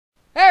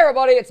Hey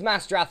everybody, it's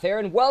Masterath here,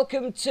 and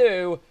welcome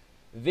to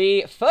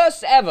the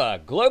first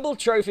ever Global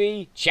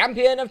Trophy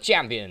Champion of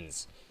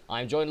Champions.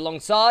 I'm joined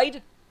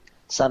alongside...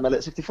 Sam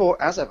Elliott64,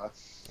 as ever.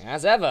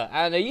 As ever.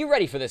 And are you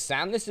ready for this,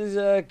 Sam? This is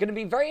going to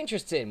be very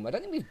interesting. I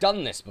don't think we've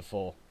done this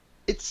before.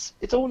 It's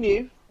all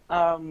new.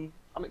 I'm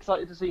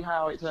excited to see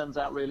how it turns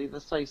out, really.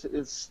 Let's face it,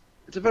 it's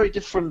a very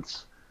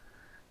different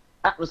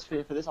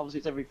atmosphere for this. Obviously,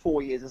 it's every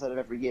 4 years instead of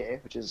every year,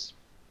 which is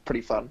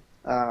pretty fun.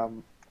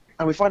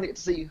 And we finally get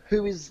to see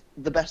who is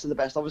the best of the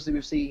best. Obviously,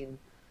 we've seen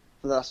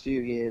for the last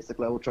few years the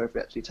Global Trophy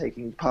actually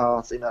taking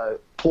part.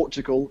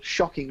 Portugal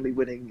shockingly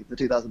winning the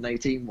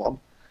 2018 one.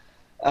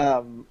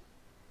 I'm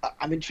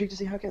intrigued to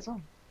see how it gets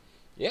on.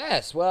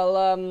 Yes,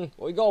 well,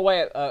 we go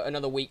away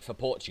another week for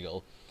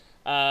Portugal.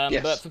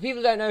 Yes. But for people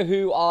who don't know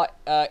who are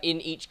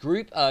in each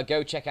group,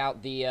 go check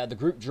out the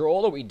group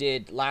draw that we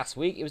did last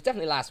week. It was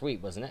definitely last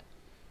week, wasn't it?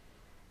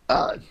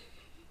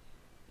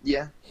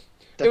 Yeah.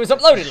 Definitely. It was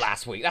uploaded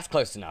last week. That's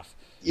close enough.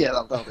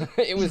 Yeah, that'll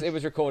be. it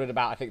was recorded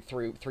about, I think,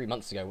 three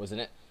months ago, wasn't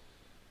it?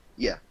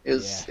 Yeah, it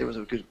was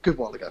a good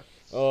while ago.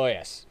 Oh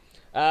yes.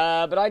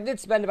 But I did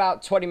spend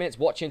about 20 minutes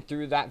watching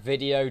through that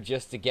video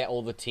just to get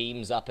all the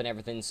teams up and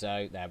everything,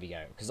 so there we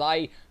go. Because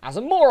I, as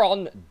a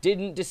moron,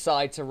 didn't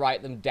decide to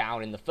write them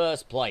down in the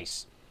first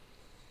place.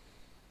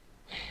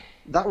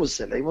 That was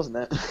silly, wasn't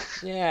it?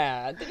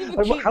 Yeah. I didn't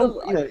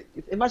even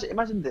keep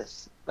imagine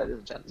this, ladies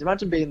and gents.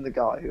 Imagine being the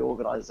guy who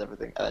organises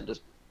everything and then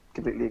just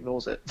completely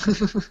ignores it.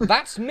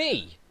 That's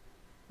me.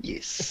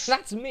 Yes.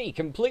 That's me,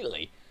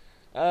 completely.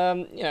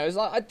 It's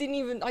like I didn't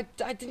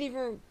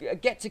even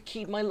get to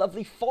keep my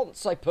lovely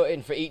fonts I put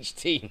in for each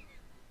team.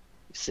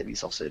 Silly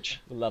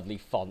sausage. The lovely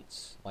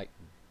fonts, like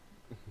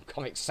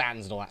Comic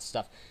Sans and all that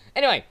stuff.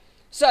 Anyway,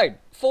 so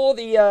for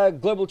the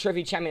Global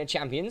Trophy Champion of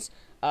Champions,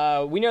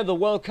 we know the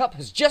World Cup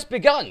has just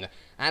begun,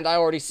 and I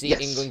already see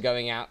England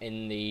going out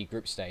in the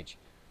group stage.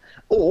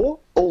 Or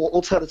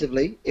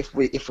alternatively, if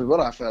we won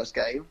our first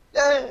game,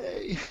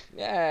 yay!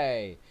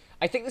 Yay!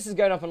 I think this is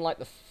going up on like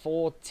the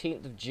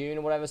 14th of June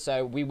or whatever,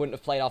 so we wouldn't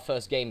have played our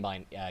first game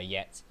by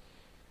yet.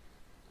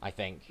 I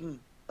think.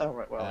 Oh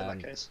right, well in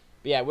that case.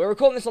 But yeah, we're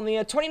recording this on the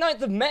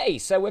 29th of May,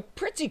 so we're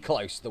pretty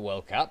close to the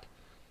World Cup.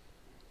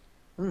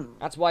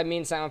 That's why me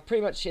and Sam have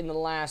pretty much in the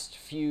last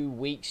few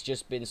weeks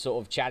just been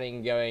sort of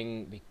chatting,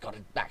 going, we've got to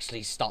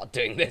actually start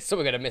doing this, so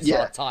we're going to miss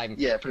our time.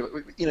 Yeah, pretty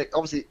much.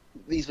 Obviously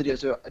these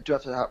videos do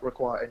have to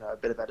require a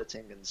bit of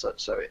editing and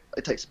such, so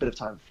it takes a bit of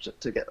time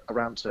to get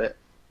around to it.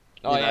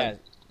 Oh yeah.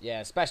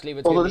 Yeah, especially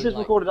with. Although this is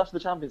recorded after the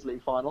Champions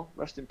League final.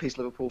 Rest in peace,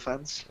 Liverpool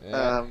fans.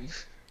 Yeah.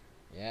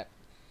 Yeah.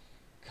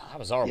 God, that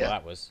was horrible. Yeah.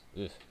 That was.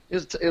 Ugh.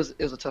 It was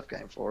a tough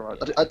game for him.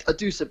 I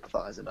do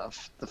sympathise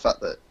enough the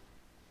fact that,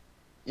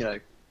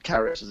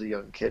 Carrick is a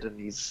young kid and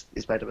he's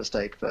made a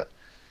mistake, but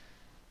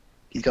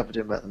he's got to be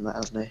doing better than that,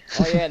 hasn't he?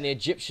 Oh yeah, and the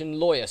Egyptian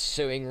lawyer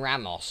suing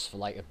Ramos for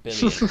like $1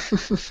 billion.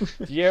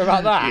 Did you hear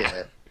about that?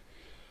 Yeah.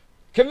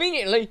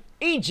 Conveniently,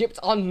 Egypt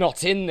are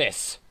not in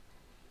this.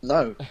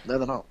 No, they're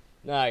not.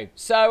 No.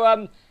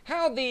 So,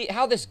 how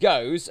this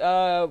goes,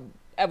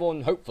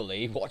 everyone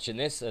hopefully watching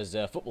this as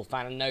a football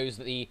fan knows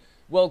that the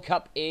World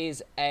Cup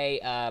is a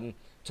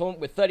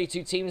tournament with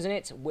 32 teams in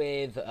it,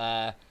 with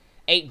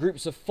 8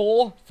 groups of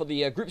 4 for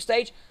the group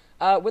stage.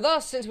 With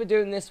us, since we're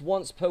doing this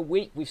once per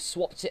week, we've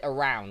swapped it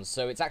around,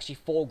 so it's actually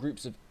 4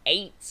 groups of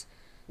 8.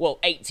 Well,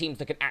 8 teams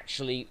that can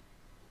actually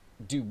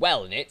do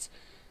well in it.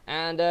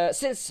 And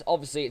since,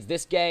 obviously, it's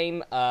this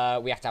game,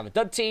 we have to have a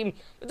dud team.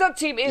 The dud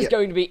team is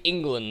going to be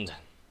England.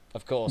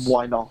 Of course.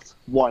 Why not?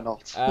 Why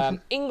not?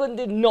 England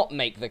did not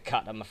make the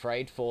cut, I'm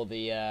afraid, for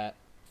the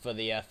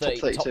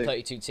top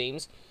 32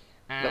 teams.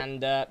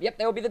 And, yep,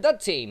 they will be the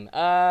dud team.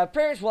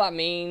 Pretty much what that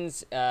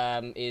means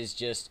is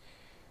just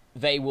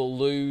they will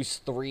lose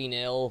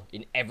 3-0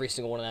 in every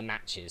single one of their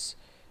matches.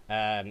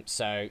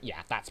 So, yeah,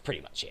 that's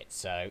pretty much it.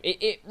 So,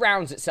 it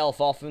rounds itself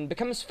off and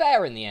becomes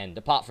fair in the end,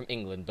 apart from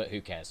England, but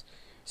who cares?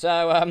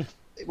 So,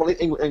 well,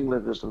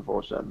 England is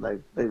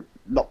unfortunate. They've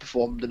not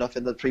performed enough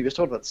in the previous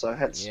tournament, so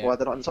hence why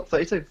they're not in the top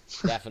 32.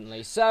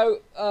 Definitely. So,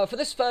 for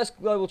this first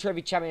Global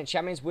Trophy Champion of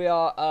Champions, we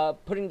are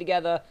putting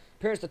together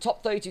pretty much the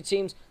top 32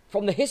 teams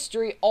from the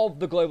history of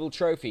the Global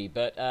Trophy.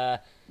 But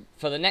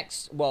for the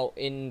next, well,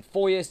 in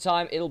 4 years'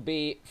 time, it'll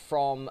be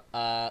from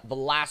the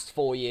last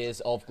 4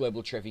 years of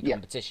Global Trophy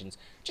competitions,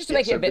 just to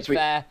make it a bit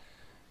fair.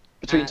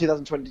 Between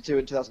 2022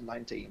 and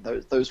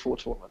 2019, those 4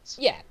 tournaments.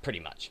 Yeah, pretty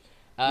much.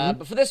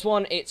 But for this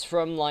one, it's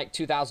from like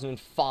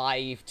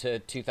 2005 to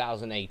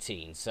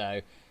 2018,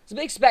 so it's a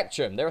big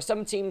spectrum. There are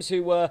some teams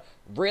who were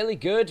really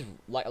good,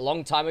 like a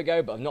long time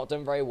ago, but have not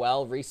done very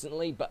well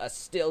recently, but are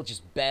still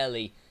just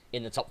barely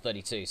in the top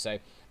 32, so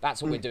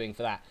that's what we're doing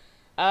for that.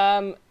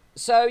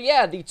 So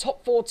yeah, the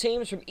top 4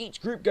 teams from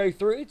each group go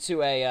through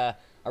to a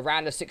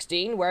round of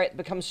 16, where it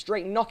becomes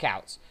straight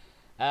knockouts.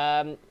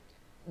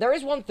 There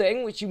is one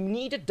thing, which you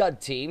need a dud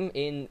team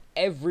in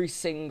every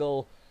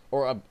single,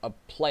 or a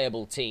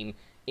playable team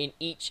in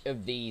each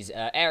of these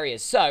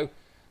areas. So,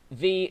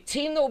 the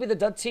team that will be the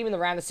dud team in the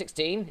round of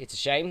 16, it's a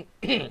shame,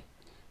 but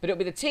it'll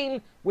be the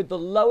team with the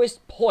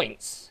lowest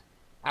points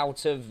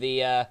out of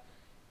the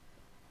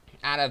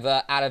out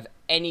of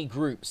any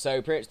group.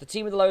 So pretty much the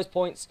team with the lowest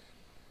points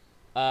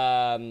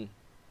that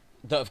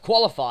have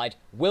qualified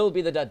will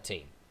be the dud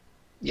team.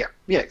 Yeah,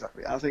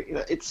 exactly. I think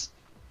it's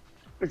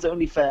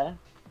only fair,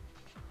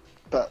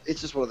 but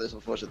it's just one of those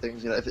unfortunate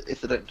things.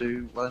 If they don't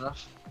do well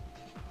enough.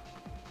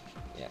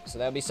 Yeah, so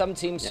there'll be some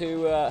teams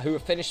who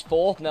have finished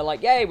fourth and they're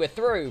like, "Yay, we're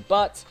through!"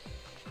 But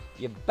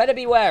you better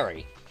be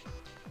wary.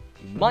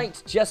 You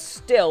might just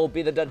still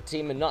be the dud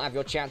team and not have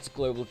your chance at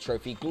Global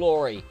Trophy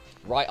glory,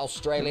 right,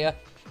 Australia?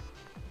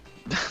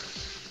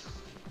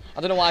 I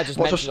don't know why I just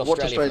mentioned Australia.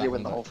 Watch Australia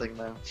win the whole thing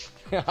now.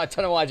 I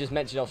don't know why I just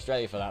mentioned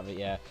Australia for that, but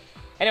yeah.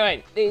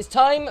 Anyway, it's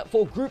time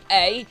for Group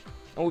A, and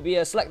we'll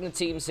be selecting the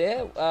teams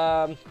here.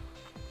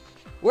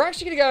 We're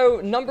actually going to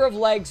go number of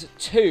legs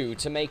 2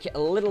 to make it a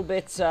little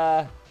bit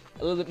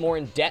more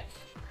in depth.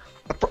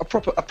 A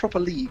proper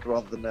league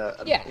rather than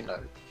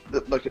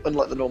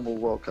unlike the normal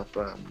World Cup,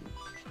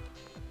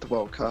 the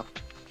World Cup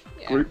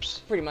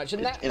groups. Pretty much,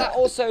 and that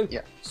also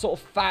sort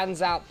of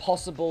fans out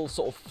possible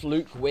sort of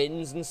fluke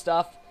wins and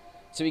stuff.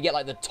 So we get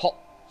like the top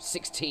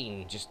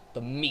 16, just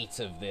the meat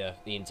of the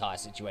entire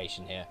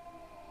situation here.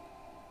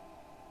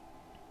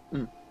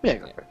 Yeah,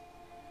 exactly.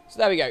 So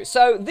there we go.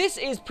 So this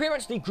is pretty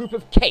much the group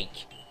of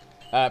cake.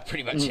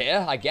 Pretty much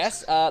here, I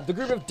guess. The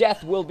group of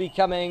death will be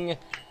coming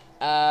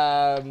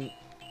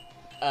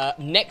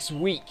next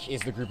week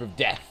is the group of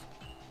death.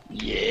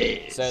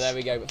 Yes. So there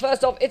we go. But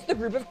first off, it's the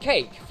group of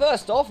cake.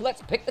 First off,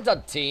 let's pick the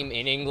dud team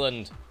in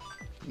England.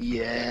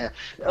 Yeah.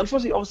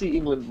 Unfortunately, obviously,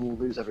 England will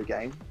lose every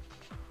game.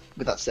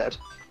 With that said,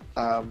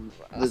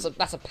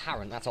 that's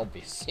apparent. That's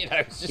obvious.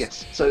 It's just,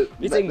 yes. So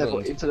it's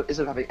England. Instead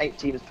of having 8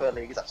 teams per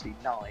league, it's actually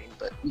 9.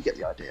 But you get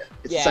the idea.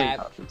 It's the same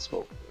kind of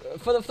principle.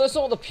 For the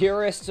sort of the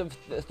purists of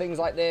things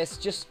like this,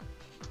 just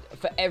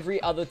for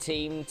every other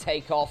team,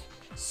 take off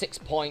 6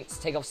 points,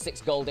 take off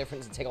 6 goal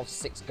difference, and take off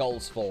 6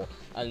 goals for,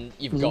 and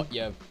you've got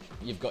your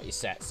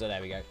set. So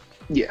there we go.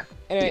 Yeah.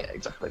 Anyway, yeah,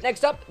 exactly.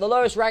 Next up, the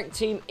lowest ranked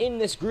team in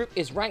this group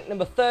is ranked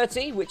number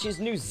 30, which is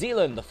New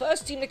Zealand, the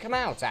first team to come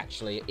out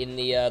actually in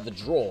the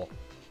draw.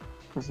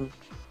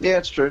 Yeah,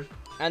 it's true.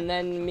 And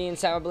then me and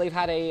Sam, I believe,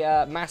 had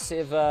a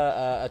massive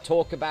a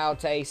talk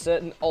about a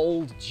certain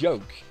old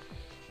joke,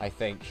 I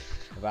think,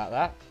 about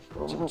that.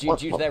 Due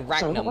to their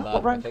rank number.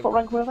 What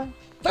rank were they?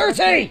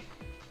 30!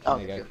 Oh,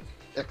 there you go.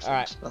 Excellent. All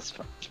right. That's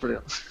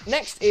brilliant.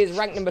 Next is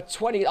rank number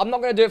 20. I'm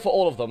not going to do it for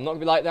all of them. I'm not going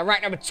to be like, they're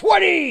rank number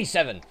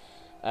 27.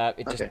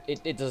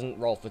 It doesn't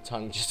roll off the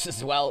tongue just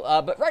as well.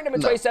 But rank number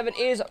 27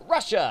 is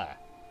Russia.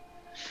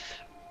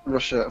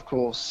 Russia, of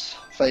course,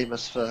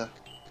 famous for...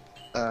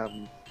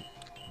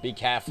 be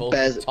careful.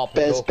 Bears on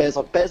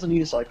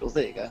unicycles.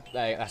 There you go.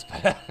 There, that's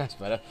better. That's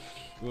better.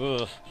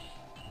 Ugh.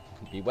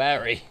 Be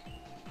wary.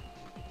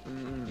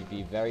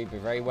 Be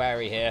very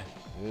wary here.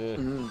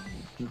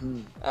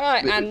 All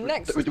right, and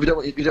next. We don't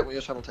want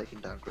your channel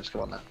taken down, Chris.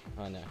 Come on now.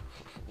 I know.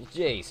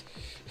 Jeez.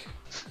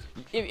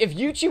 If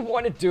YouTube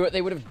wanted to do it,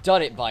 they would have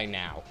done it by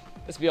now.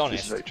 Let's be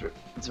honest. It's very true.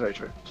 It's very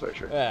true. It's very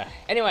true.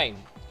 Anyway,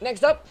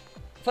 next up,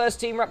 first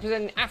team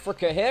representing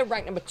Africa here,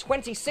 ranked number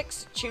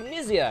 26,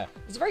 Tunisia.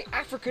 It's a very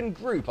African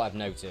group, I've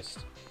noticed.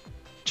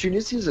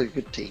 Tunisia's a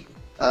good team.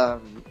 I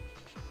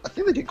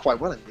think they did quite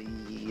well in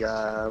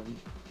the.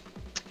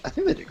 I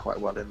think they did quite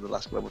well in the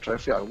last Global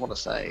Trophy. I want to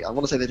say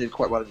they did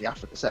quite well in the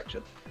Africa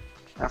section.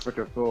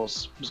 Africa, of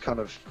course, was kind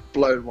of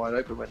blown wide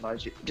open when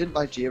didn't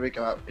Nigeria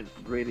go out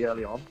really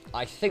early on?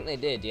 I think they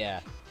did, yeah.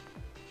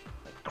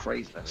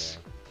 Craziness.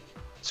 Yeah.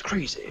 It's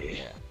crazy.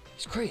 Yeah,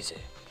 it's crazy.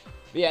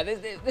 But yeah,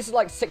 this is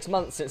like 6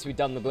 months since we've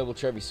done the Global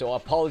Trophy, so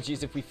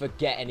apologies if we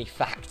forget any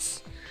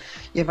facts.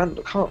 Yeah, man,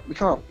 we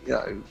can't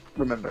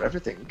remember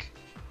everything.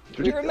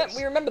 We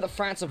remember that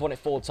France have won it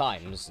 4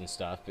 times and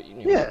stuff, but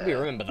we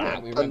remember that. Yeah.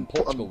 We remember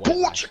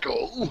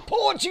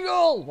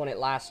Portugal won it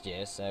last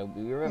year, so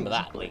we remember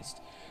that at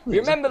least. We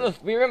remember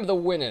the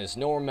winners.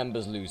 No one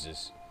remembers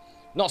losers.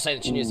 Not saying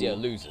that Tunisia are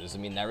losers. I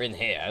mean, they're in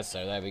here,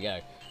 so there we go.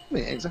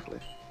 Yeah, exactly.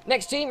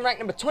 Next team, ranked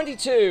number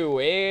 22,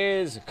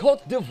 is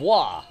Côte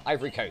d'Ivoire,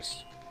 Ivory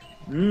Coast.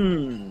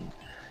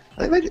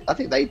 I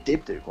think they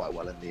did do quite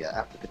well in the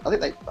African.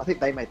 I think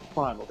they made the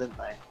final, didn't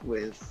they?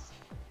 With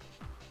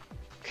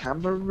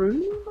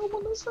Cameroon, I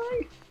want to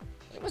say.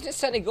 Was it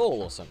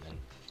Senegal or something?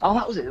 Oh,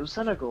 that was it. It was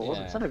Senegal,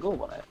 wasn't it? Yeah. Senegal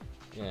won it.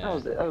 Yeah. That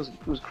was it.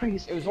 It was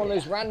crazy. It was one of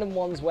those random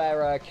ones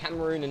where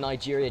Cameroon and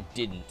Nigeria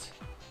didn't.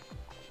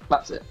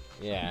 That's it.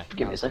 Yeah.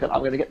 Give me a second.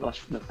 I'm going to get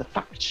the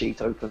fact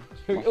sheet open.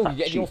 Oh, you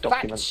get your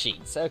fact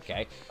sheets.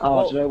 Okay. Oh,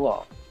 well,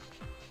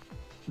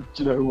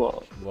 do you know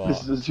what? What?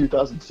 This is a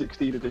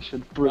 2016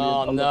 edition.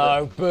 Brilliant. Oh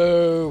no!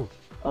 Boo!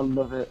 I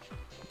love it.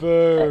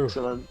 Boo!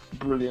 Excellent.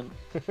 Brilliant.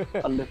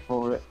 I live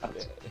for it.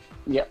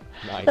 Yep.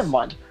 Nice. Never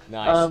mind.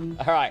 Nice.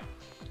 All right.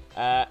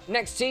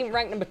 Next team,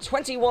 ranked number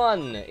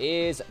 21,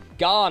 is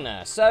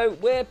Ghana. So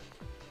we're,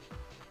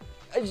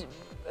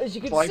 as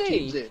you can 5 see,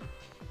 teams in.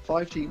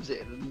 5 teams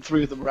in, and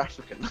 3 of them are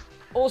African.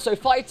 Also,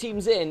 5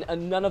 teams in,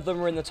 and none of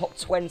them are in the top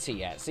 20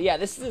 yet. So yeah,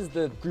 this is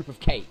the group of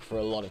cake for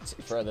a lot of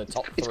for the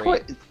top 3. It's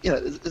quite, you know,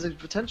 there's a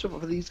potential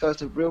for these guys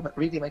to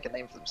really make a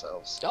name for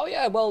themselves. Oh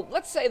yeah, well,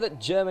 let's say that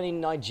Germany,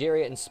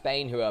 Nigeria, and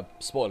Spain, who are,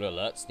 spoiler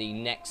alerts, the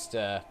next,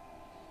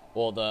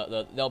 or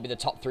they'll be the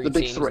top 3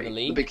 teams in the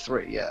league. The big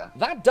 3, yeah.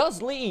 That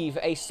does leave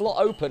a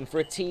slot open for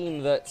a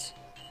team that,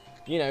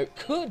 you know,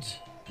 could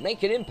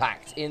make an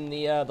impact in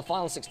the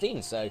final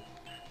 16. So.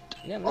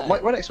 Yeah, no.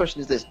 My next question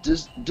is this: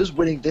 Does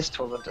winning this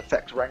tournament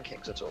affect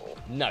rankings at all?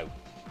 No.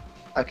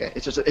 Okay,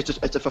 it's for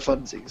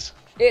funsies.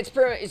 It's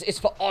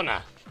for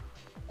honour.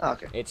 Oh,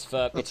 okay. It's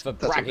for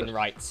bragging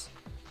rights.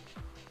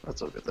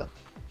 That's all good then.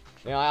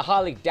 You know, I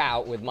highly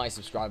doubt with my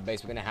subscriber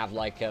base we're going to have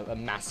like a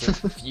massive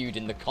feud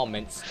in the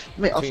comments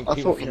between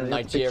people from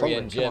Nigeria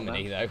and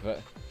Germany, though.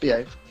 But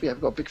yeah,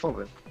 we've got a big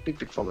following,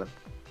 big following.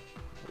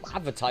 We'll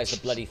advertise the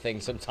bloody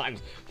thing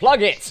sometimes.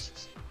 Plug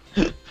it.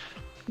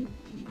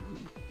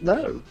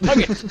 No.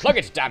 Plug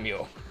it, damn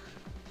you.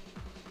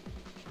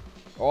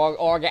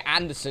 Or get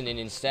Anderson in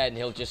instead, and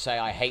he'll just say,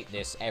 "I hate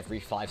this" every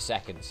 5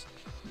 seconds.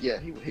 Yeah,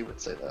 he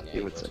would say that. Yeah, he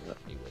would say that.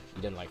 He would.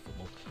 He doesn't like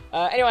football.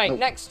 Anyway,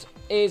 Next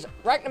is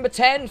rank number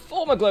 10,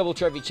 former Global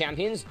Trophy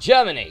champions,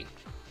 Germany.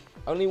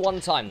 Only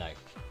 1 time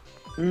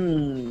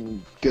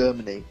though.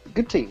 Germany,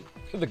 good team.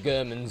 The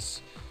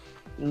Germans.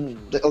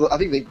 I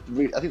think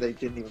they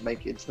didn't even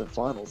make it into the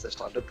finals this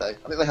time, did they? I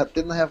think they had.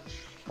 Didn't they have?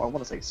 I want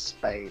to say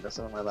Spain or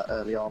something like that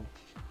early on.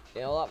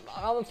 You know,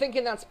 I'm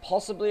thinking that's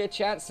possibly a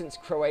chance since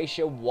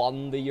Croatia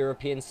won the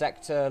European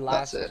sector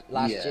last year,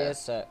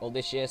 or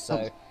this year.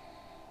 So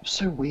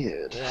so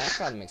weird. Yeah, that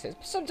kind of makes sense.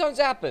 But sometimes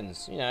it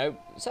happens. You know,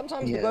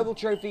 sometimes the Global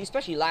Trophy,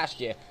 especially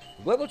last year,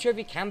 the Global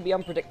Trophy can be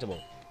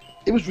unpredictable.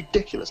 It was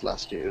ridiculous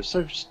last year. It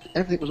was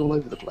everything was all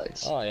over the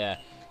place. Oh yeah.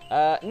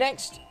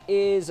 Next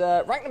is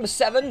rank number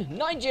 7,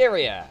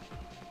 Nigeria.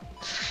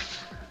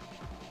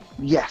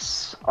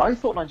 Yes, I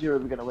thought Nigeria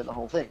were going to win the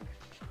whole thing.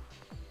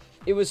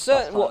 It was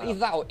certain. Well, either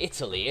that or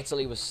Italy.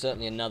 Italy was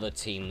certainly another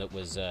team that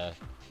was.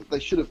 They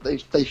should have. They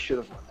should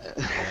have won it.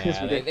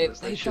 Yeah,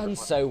 they've done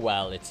so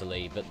well,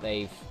 Italy, but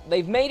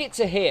they've made it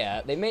to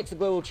here. They made it to the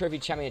Global Trophy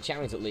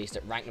Champions at least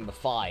at rank number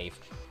 5.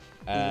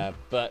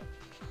 But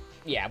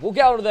yeah, we'll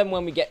get on to them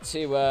when we get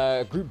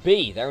to Group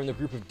B. They're in the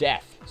group of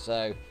death.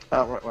 So.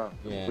 Oh right, well,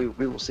 yeah. we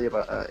will see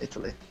about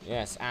Italy.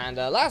 Yes, and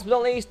last but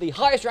not least, the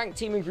highest ranked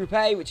team in Group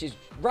A, which is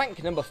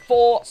rank number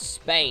 4,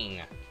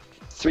 Spain.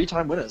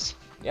 3-time winners.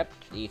 Yep,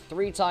 the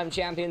 3-time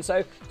champion,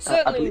 so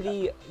certainly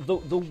the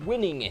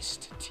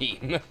winningest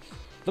team,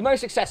 the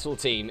most successful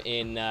team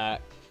in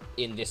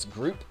this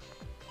group.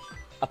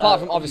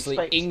 Apart from obviously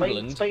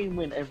England. Spain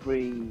win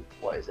every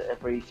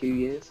few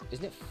years?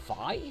 Isn't it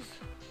 5?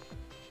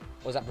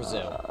 Or is that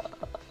Brazil?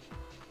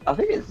 I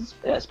think it's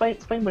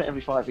Spain win it every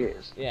 5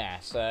 years. Yeah,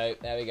 so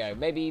there we go.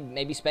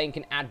 Maybe Spain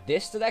can add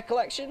this to their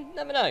collection.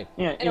 Never know.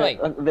 Yeah. Anyway,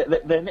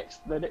 their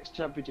next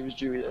championship is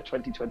due at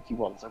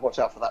 2021, so watch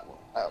out for that one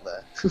out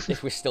there.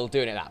 If we're still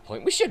doing it at that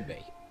point, we should be.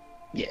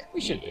 Yeah,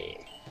 we should be.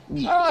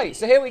 Yeah. All right,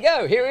 so here we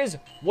go. Here is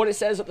what it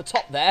says at the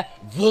top there: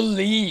 the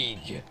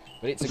league.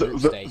 But it's a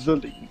group stage. The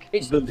league.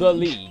 It's the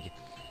league.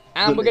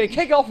 And we're going to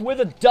kick off with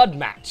a dud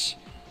match.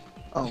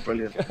 Oh,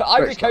 brilliant!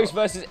 Ivory Coast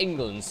versus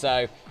England.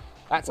 So.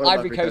 That's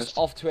Ivory Coast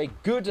off to a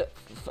good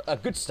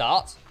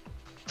start.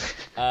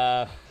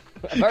 A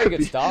very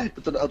good start.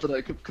 I don't know.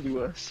 It could be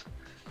worse.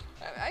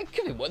 It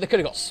could be worse. They could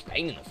have got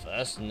Spain in the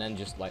first and then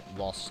just like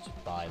lost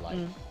by like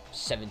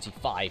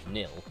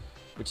 75-0,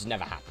 which has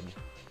never happened.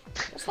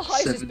 What's the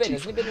highest it's been?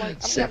 Has it been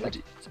like?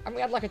 Haven't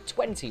we had like a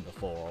 20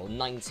 before or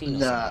 19? Or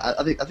nah,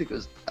 I think it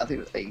was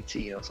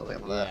 18 or something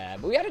like that. Yeah,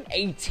 but we had an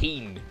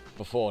 18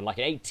 before, like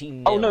an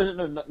 18. Oh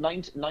no,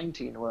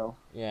 19. Well,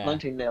 yeah,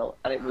 19-0,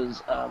 and it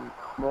was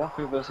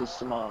Morocco versus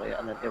Somalia,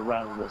 and then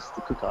Iran versus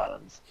the Cook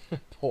Islands.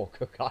 Poor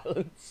Cook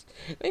Islands.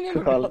 They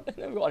never got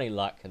any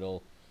luck at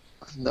all.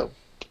 No.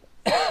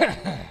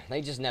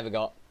 They just never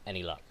got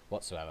any luck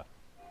whatsoever.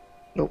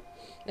 Nope.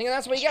 I think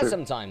that's what you get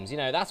sometimes. You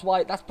know, that's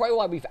probably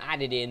why we've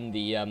added in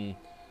the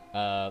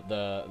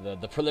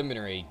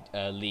preliminary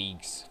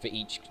leagues for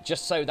each,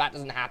 just so that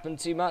doesn't happen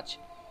too much,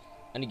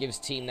 and it gives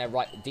teams their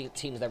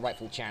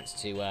rightful chance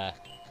to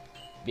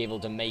be able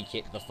to make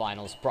it the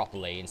finals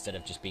properly instead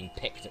of just being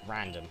picked at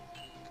random.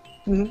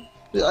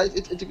 Yeah,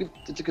 it's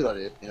a good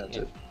idea, you know,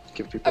 to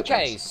give people a chance.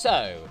 Okay,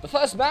 so the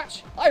first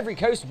match, Ivory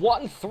Coast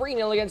won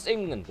 3-0 against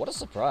England. What a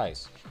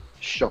surprise!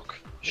 Shock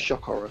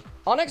horror.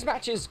 Our next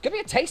match is going to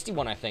be a tasty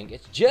one, I think.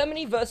 It's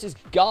Germany versus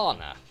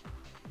Ghana.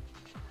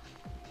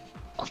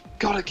 I've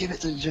got to give it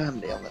to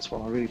Germany on this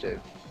one, I really do.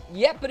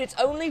 Yep, but it's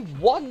only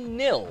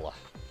 1-0.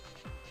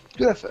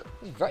 Good effort.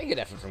 Very good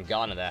effort from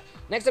Ghana there.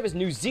 Next up is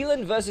New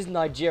Zealand versus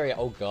Nigeria.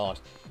 Oh, God.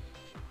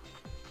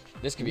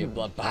 This could be a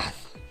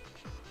bloodbath.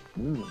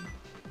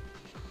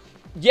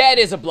 Yeah, it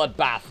is a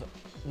bloodbath.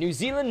 New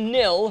Zealand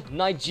 0,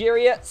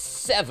 Nigeria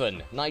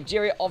 7.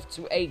 Nigeria off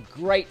to a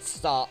great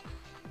start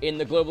in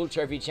the Global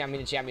Trophy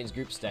Champions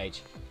group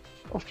stage.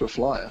 Off to a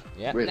flyer.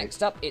 Yeah. Really.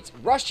 Next up, it's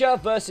Russia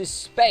versus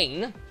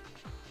Spain.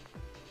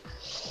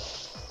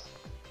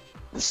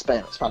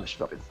 Spanish should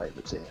not be the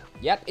favourites here.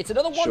 Yep, it's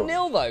another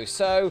 1-0 though.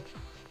 So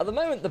at the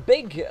moment, the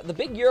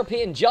big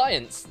European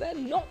giants, they're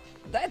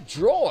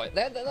drawing.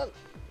 They're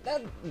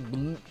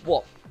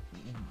what?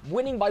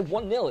 Winning by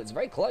 1-0. It's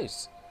very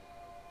close.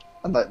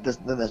 And then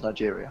there's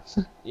Nigeria.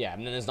 Yeah,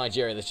 and then there's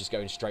Nigeria that's just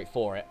going straight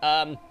for it.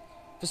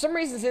 For some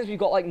reason, since we've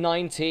got like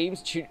 9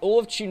 teams, all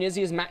of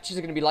Tunisia's matches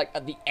are going to be like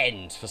at the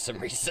end for some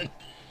reason.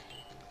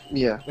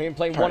 Yeah. We're going to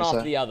play one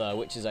after the other,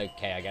 which is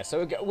okay, I guess.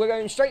 So we're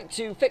going straight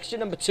to fixture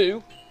number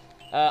 2.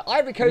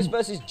 Ivory Coast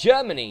versus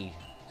Germany.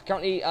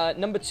 Currently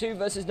number 2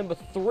 versus number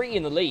 3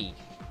 in the league.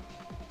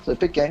 So a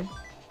big game.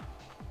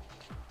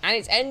 And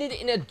it's ended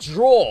in a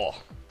draw.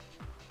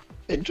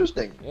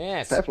 Interesting.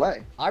 Yes. Fair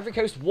play. Ivory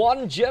Coast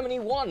 1, Germany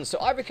 1. So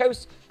Ivory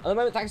Coast, at the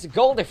moment, thanks to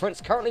goal difference,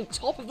 currently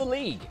top of the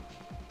league.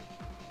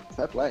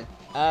 Fair play.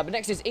 But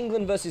next is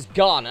England versus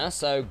Ghana.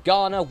 So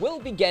Ghana will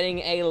be getting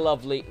a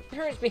lovely,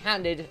 appearance to be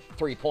handed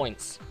 3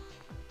 points.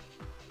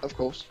 Of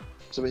course.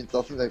 So I think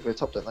they're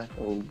top, don't they?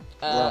 Or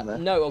around there.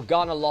 No, well,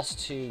 Ghana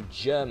lost to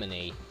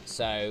Germany.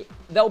 So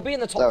they'll be in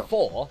the top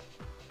 4.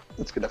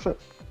 That's good effort.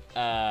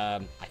 I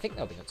think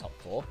they'll be in the top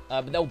 4.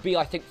 But they'll be,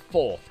 I think,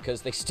 4th,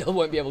 because they still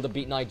won't be able to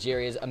beat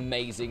Nigeria's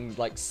amazing,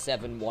 like,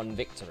 7-1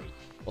 victory.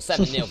 Or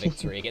 7-0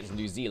 victory against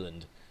New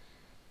Zealand.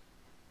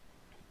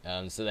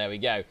 So there we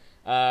go.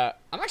 I'm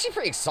actually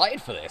pretty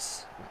excited for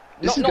this.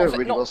 This is going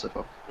really well so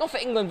far. Not for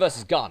England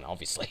versus Ghana,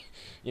 obviously.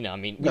 You know, I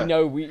mean,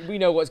 we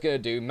know what it's going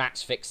to do,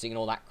 match fixing and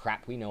all that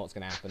crap. We know what's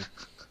going to happen.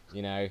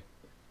 You know.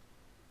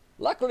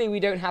 Luckily, we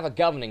don't have a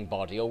governing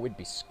body, or we'd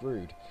be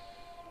screwed.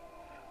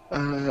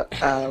 The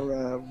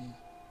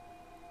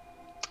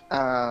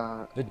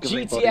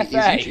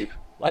GTFA,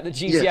 like the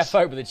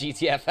GTFO, but the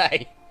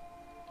GTFA.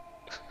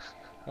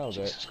 That'll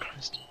do it. Jesus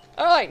Christ.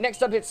 All right,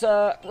 next up, it's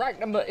rank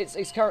number.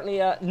 It's currently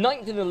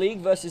 9th in the league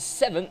versus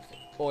 7th,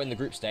 or in the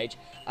group stage.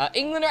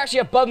 England are actually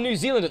above New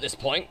Zealand at this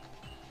point.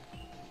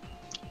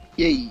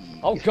 Yay!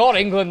 Oh God,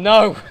 England,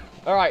 no!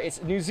 All right,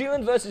 it's New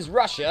Zealand versus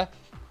Russia.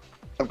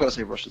 I've got to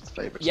say Russia's the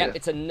favourite. Yeah,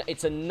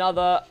 it's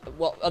another.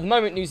 Well, at the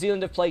moment, New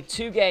Zealand have played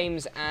 2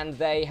 games and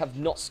they have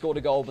not scored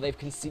a goal, but they've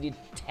conceded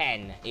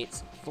 10.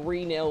 It's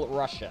 3-0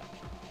 Russia.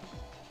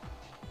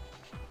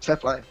 Fair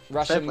play.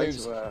 Russia Fair play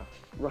moves. To,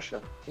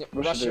 Russia. Yep,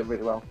 Russia doing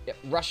really well. Yep,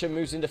 Russia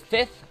moves into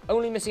 5th,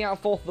 only missing out on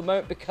 4th at the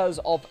moment because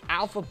of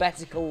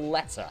alphabetical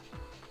letter.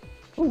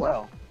 Oh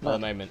wow! At the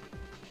moment.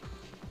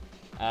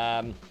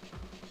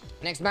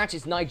 Next match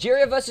is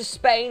Nigeria versus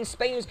Spain.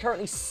 Spain is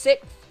currently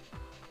 6th.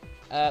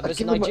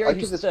 Versus Nigeria,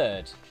 who's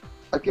 3rd.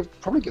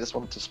 I'd probably give this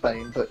one to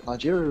Spain, but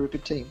Nigeria are a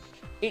good team.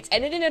 It's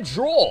ended in a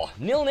draw,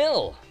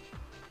 0-0.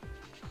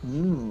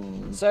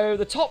 So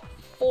the top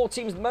 4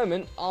 teams at the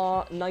moment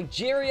are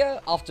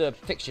Nigeria, after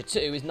fixture 2,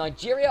 is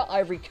Nigeria,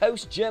 Ivory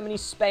Coast, Germany,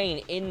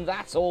 Spain, in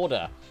that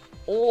order.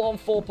 All on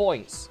 4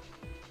 points.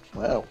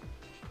 Wow.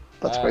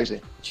 That's crazy.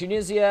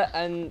 Tunisia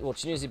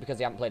Tunisia because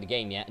they haven't played a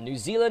game yet. New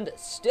Zealand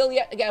still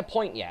yet to get a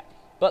point yet.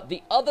 But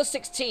the other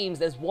 6 teams,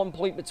 there's 1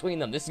 point between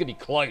them. This is going to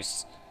be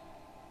close.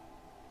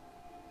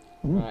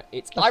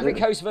 It's Ivory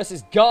Coast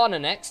versus Ghana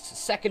next.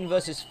 2nd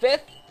versus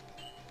 5th.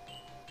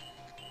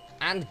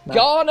 And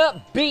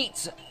Ghana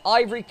beat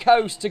Ivory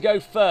Coast to go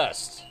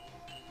 1st.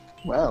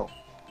 Wow.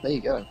 There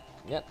you go.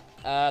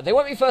 Yep. They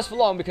won't be 1st for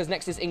long because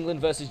next is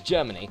England versus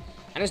Germany.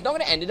 And it's not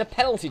going to end in a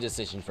penalty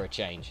decision for a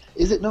change.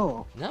 Is it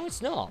not? No,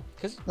 it's not.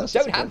 Because we That's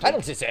don't have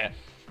penalties here.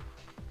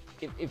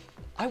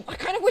 I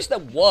kind of wish there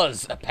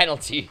was a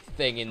penalty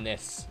thing in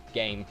this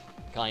game.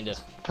 Kind of.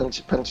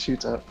 Penalty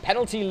shootout.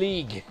 Penalty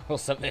league or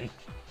something.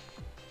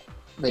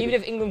 Maybe. Even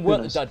if England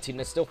weren't the dud team,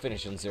 they'd still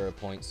finish on 0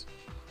 points.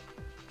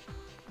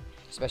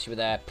 Especially with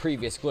their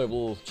previous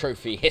global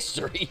trophy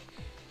history.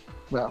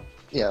 Well,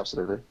 yeah,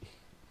 absolutely.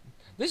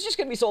 This is just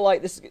going to be sort of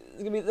like,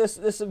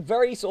 there's some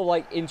very sort of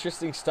like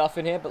interesting stuff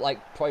in here, but like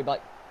probably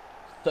like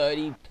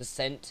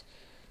 30%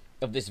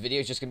 of this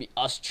video is just going to be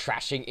us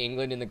trashing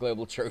England in the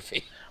global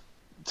trophy.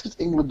 It's because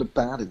England are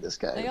bad in this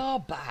game. They are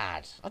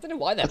bad. I don't know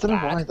why they're bad. I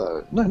don't know why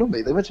though. No, not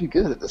me. They're meant to be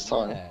good at this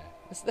time. Yeah.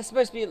 They're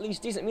supposed to be at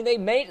least decent. I mean, they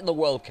made it in the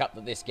World Cup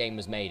that this game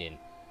was made in.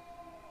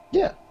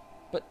 Yeah.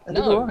 But and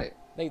no, right.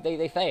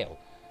 they fail.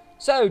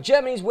 So,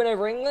 Germany's win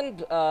over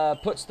England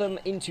puts them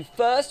into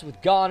 1st,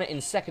 with Ghana in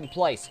 2nd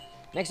place.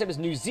 Next up is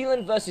New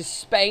Zealand versus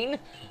Spain.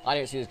 I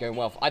don't see this going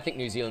well. I think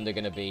New Zealand are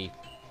going to be...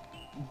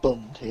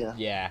 bummed here.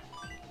 Yeah.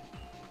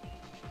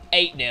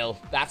 8-0.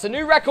 That's a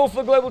new record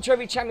for Global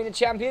Trophy Champion of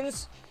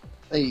Champions.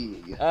 Hey.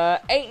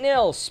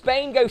 8-0.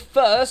 Spain go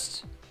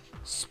 1st.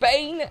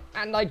 Spain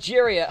and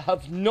Nigeria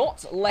have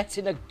not let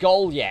in a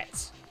goal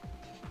yet.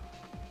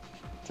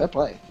 Fair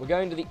play. We're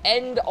going to the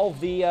end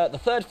of the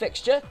 3rd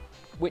fixture,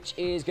 which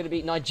is going to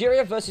be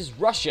Nigeria versus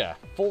Russia.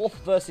 4th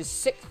versus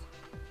 6th.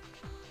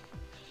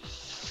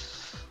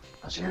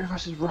 Nigeria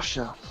versus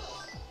Russia.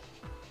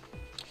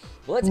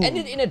 Well, it's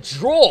ended in a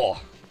draw.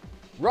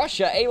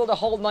 Russia able to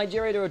hold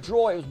Nigeria to a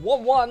draw. It was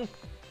 1-1.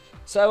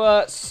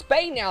 So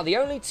Spain now, the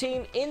only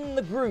team in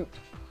the group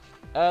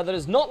that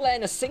has not let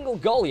in a single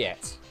goal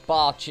yet.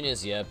 Bar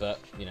Tunisia, but,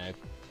 you know,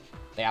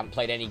 They haven't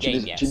played any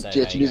game yet.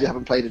 Tunisia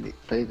haven't played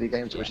any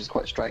games, which is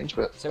quite strange.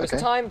 But so it's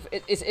time.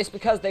 It's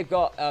because they've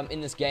got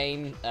in this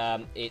game.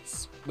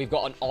 We've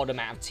got an odd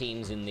amount of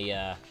teams in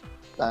the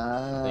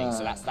thing,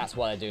 so that's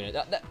why they're doing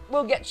it.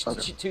 We'll get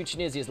to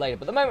Tunisia's later,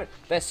 but at the moment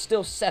they're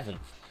still 7th.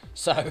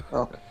 So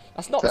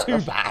that's not too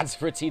bad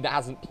for a team that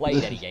hasn't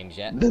played any games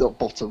yet. They're not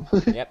bottom.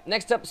 Yep.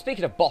 Next up,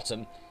 speaking of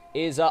bottom,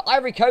 is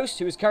Ivory Coast,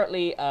 who is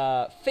currently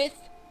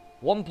 5th,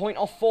 1 point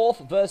off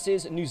 4th,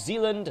 versus New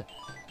Zealand.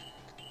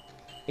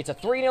 It's a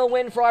 3-0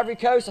 win for Ivory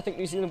Coast. I think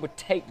New Zealand would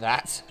take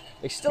that.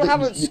 They still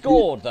haven't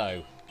scored,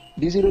 though.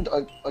 New Zealand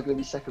are going to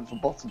be second from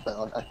bottom, then,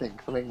 I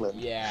think, from England.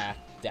 Yeah,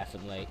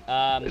 definitely.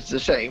 It's a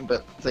shame,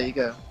 but there you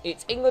go.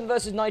 It's England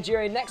versus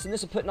Nigeria next, and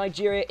this will put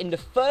Nigeria into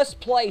 1st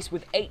place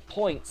with 8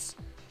 points.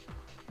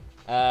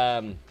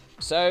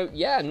 So,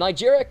 yeah,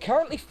 Nigeria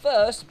currently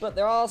 1st, but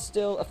there are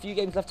still a few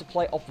games left to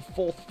play off the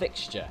 4th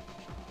fixture.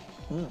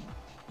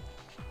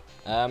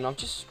 I'm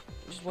just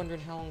wondering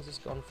how long has this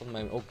gone for the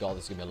moment. Oh, God,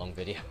 this is going to be a long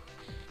video.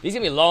 These are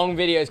going to be long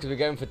videos because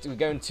we're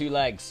going 2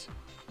 legs.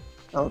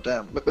 Oh,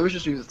 damn. But we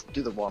should just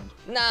do the 1.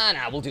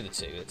 Nah, we'll do the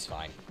 2. It's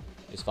fine.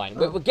 It's fine.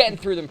 We're getting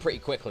through them pretty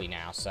quickly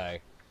now, so...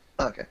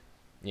 Okay.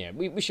 Yeah,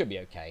 we should be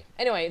okay.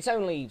 Anyway, it's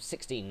only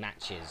 16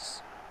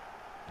 matches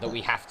that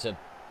we have to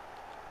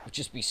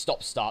just be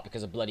stop-start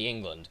because of bloody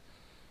England.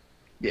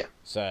 Yeah.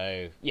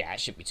 So, yeah, it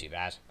shouldn't be too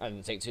bad. It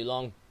doesn't take too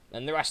long.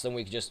 And the rest of them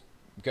we could just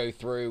go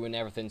through and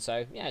everything,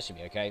 so, yeah, it should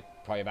be okay.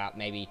 Probably about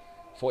maybe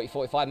 40,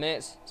 45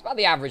 minutes. It's about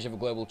the average of a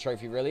global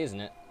trophy, really, isn't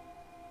it?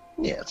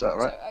 Yeah, it's about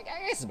right. So, I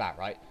guess it's about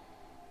right.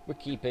 We're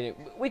keeping it.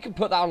 We could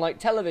put that on, like,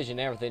 television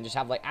and everything, just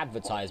have, like,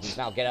 advertisements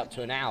now, get up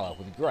to an hour.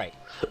 Would be great.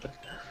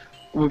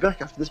 We'll be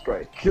back after this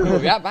break. We'll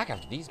be back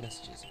after these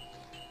messages.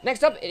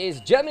 Next up, it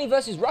is Germany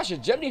versus Russia.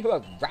 Germany, who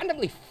are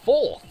randomly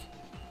 4th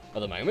at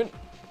the moment.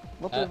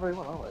 Not doing very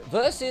well, are they?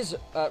 Versus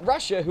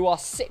Russia, who are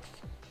 6th.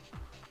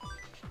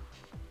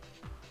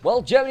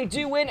 Well, Germany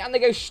do win, and they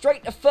go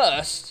straight to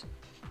 1st.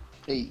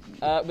 Hey.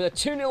 With a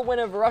 2-0 win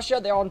over Russia,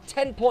 they're on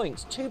 10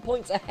 points. 2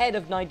 points ahead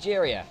of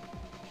Nigeria.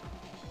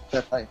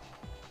 Fair play.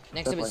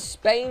 Next up is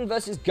Spain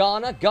versus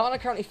Ghana. Ghana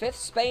currently 5th,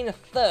 Spain are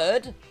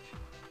 3rd.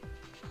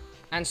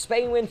 And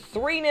Spain win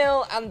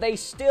 3-0, and they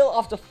still,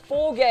 after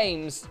 4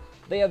 games,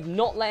 they have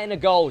not let in a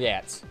goal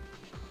yet.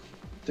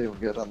 Doing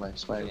good, aren't they?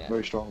 Spain,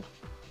 very strong.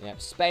 Yeah,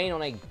 Spain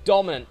on a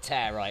dominant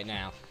tear right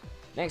now.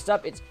 Next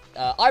up, it's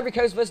Ivory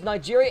Coast versus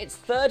Nigeria. It's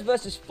 3rd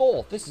versus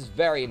 4th. This is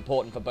very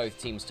important for both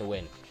teams to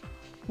win.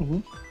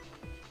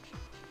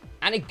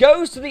 And it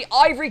goes to the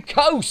Ivory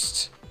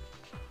Coast.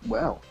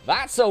 Wow.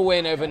 That's a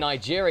win over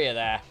Nigeria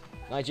there.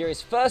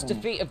 Nigeria's first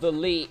defeat of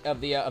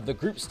the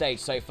group stage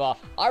so far.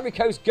 Ivory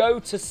Coast go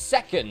to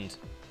 2nd.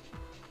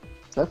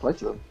 Fair play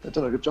to them. They've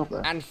done a good job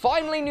there. And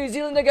finally, New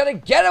Zealand are going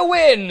to get a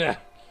win.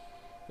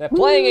 They're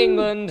playing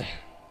England.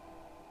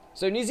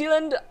 So New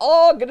Zealand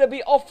are going to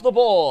be off the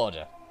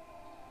board.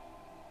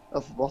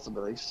 Off the bottom,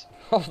 at least.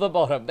 Off the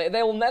bottom. They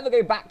will never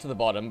go back to the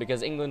bottom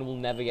because England will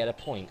never get a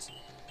point.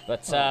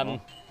 But, oh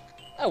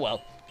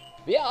well.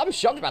 But yeah, I'm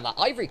shocked about that.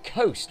 Ivory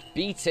Coast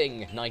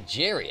beating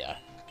Nigeria.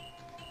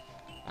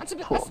 That's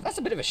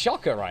a bit of a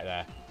shocker right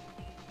there.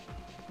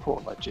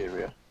 Poor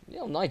Nigeria. You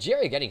know,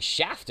 Nigeria getting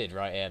shafted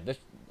right here. The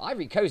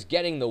Ivory Coast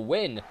getting the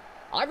win.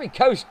 Ivory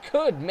Coast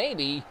could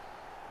maybe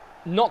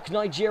knock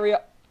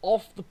Nigeria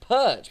off the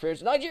perch.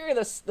 Because Nigeria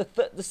is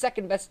the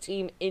second best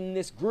team in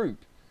this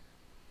group.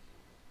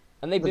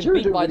 And they've been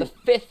beat by the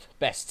 5th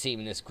best team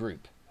in this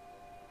group.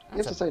 You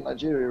have to say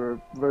Nigeria are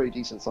a very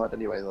decent side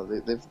anyway,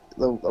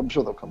 though. I'm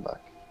sure they'll come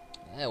back.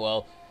 Yeah,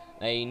 well,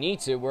 they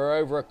need to. We're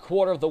over a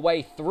quarter of the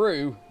way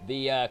through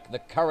the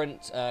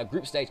current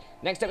group stage.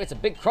 Next up, it's a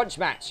big crunch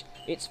match.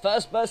 It's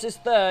 1st versus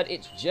 3rd.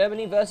 It's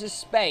Germany versus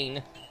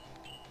Spain.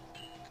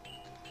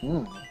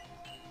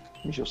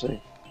 We shall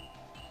see.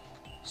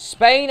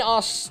 Spain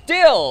are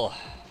still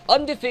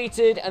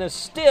undefeated and are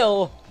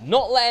still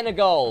not letting a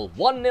goal.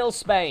 1-0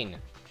 Spain.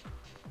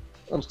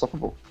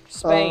 Unstoppable.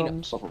 Spain,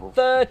 unstoppable.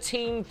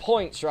 13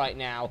 points right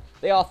now.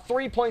 They are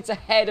 3 points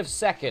ahead of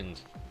 2nd.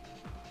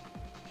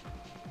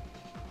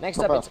 Next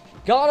up, it's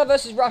Ghana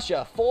versus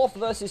Russia. 4th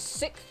versus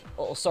 6th.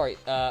 Oh, sorry,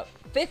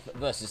 5th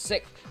versus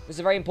 6th. This is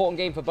a very important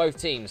game for both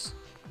teams.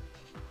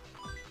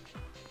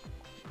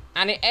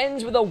 And it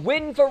ends with a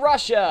win for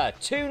Russia.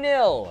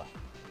 2-0.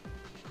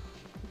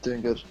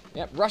 Doing good.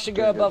 Yep, Russia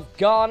go above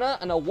Ghana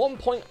and are 1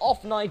 point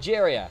off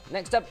Nigeria.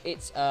 Next up,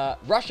 it's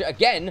Russia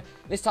again,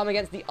 this time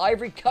against the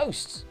Ivory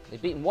Coast.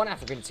 They've beaten one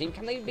African team.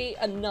 Can they beat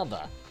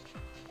another?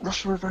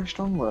 Russia are very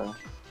strong there.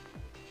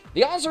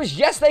 The answer is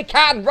yes, they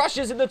can.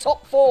 Russia's in the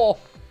top 4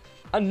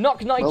 and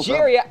knock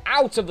Nigeria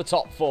out of the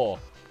top 4.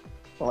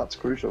 Well, that's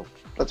crucial.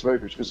 That's very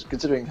crucial, because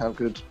considering how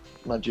good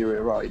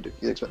Nigeria are, you'd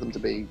expect them to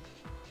be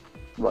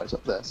right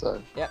up there,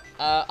 so... Yeah,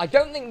 I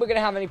don't think we're going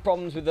to have any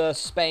problems with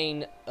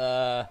Spain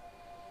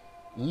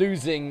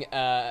losing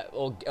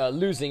or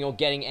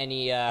getting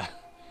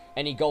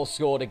any goals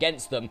scored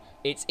against them.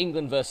 It's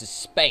England versus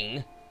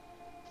Spain.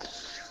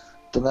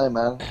 Don't know,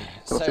 man.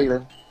 Got a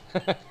feeling.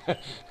 Got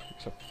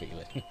a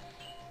feeling.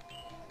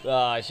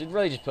 I should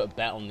really just put a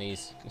bet on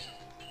these.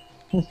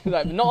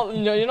 Like, not,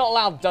 no, you're not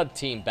allowed dud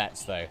team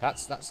bets though.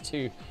 That's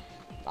too.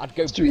 I'd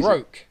go too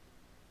broke. Easy.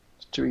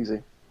 It's too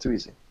easy. Too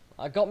easy.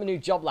 I got my new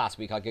job last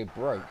week. I'd go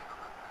broke.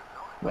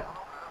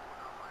 Well,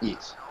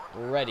 yes.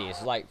 Already,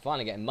 it's like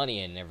finally getting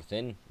money in and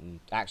everything, and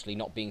actually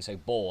not being so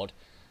bored,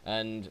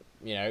 and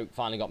you know,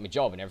 finally got my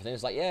job and everything.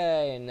 It's like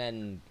yay, and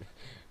then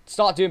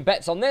start doing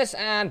bets on this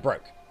and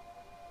broke.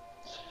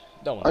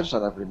 Don't want. I just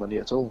don't have any money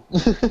at all.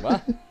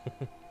 What?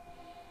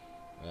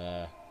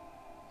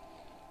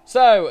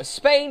 So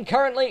Spain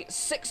currently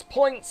 6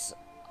 points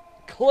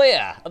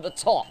clear at the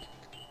top,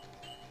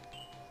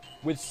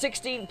 with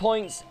 16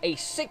 points, a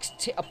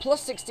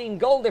plus 16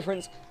 goal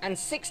difference, and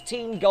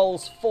 16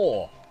 goals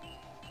for.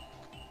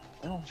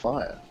 They're on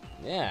fire.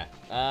 Yeah.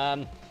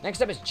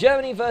 Next up is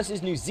Germany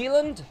versus New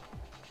Zealand.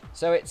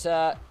 So it's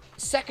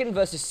 2nd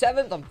versus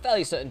 7th. I'm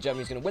fairly certain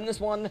Germany's going to win this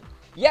one.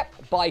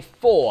 Yep, by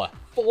 4.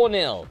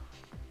 4-0.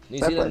 New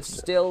Zealand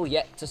still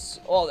yet to...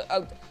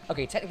 Oh,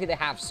 okay, technically they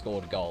have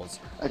scored goals.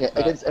 Okay,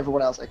 against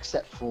everyone else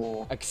except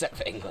for... Except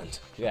for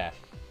England. Yeah.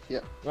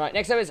 Yep. Right,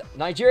 next up is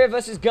Nigeria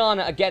versus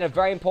Ghana. Again, a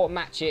very important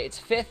match here.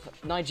 It's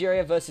 5th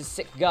Nigeria versus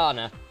 6th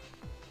Ghana.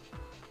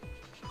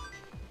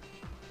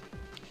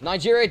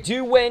 Nigeria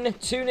do win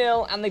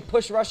 2-0, and they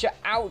push Russia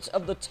out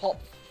of the top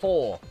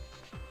 4.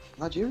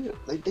 Nigeria,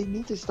 they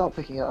need to start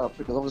picking it up,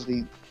 because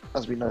obviously,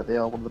 as we know, they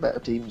are one of the better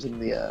teams in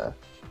the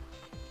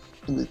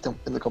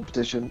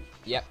competition.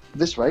 Yep.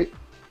 This rate,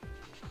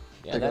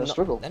 yeah, they're going to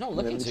struggle. They're not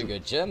looking too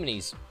good.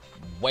 Germany's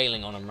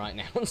wailing on them right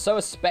now, and so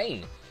is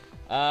Spain.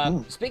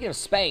 Speaking of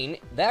Spain,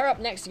 they're up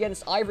next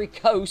against Ivory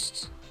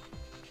Coast.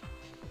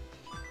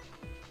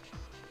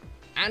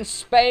 And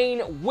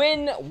Spain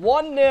win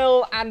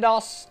 1-0 and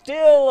are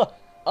still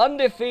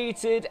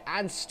undefeated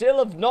and still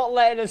have not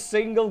let in a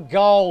single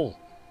goal.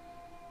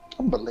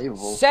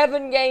 Unbelievable.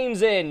 7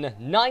 games in,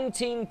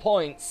 19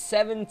 points,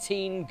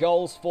 17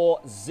 goals for,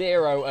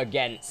 0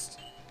 against.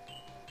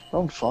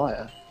 On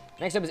fire.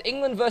 Next up is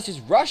England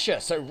versus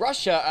Russia. So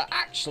Russia are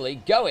actually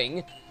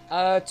going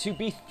to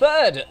be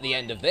 3rd at the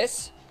end of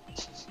this.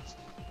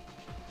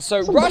 So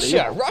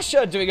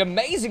Russia doing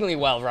amazingly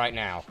well right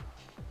now.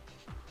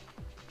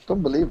 It's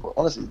unbelievable.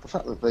 Honestly, the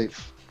fact that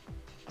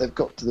they've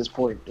got to this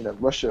point, you know,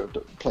 Russia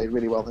have played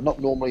really well. They're not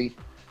normally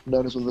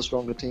known as one of the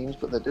stronger teams,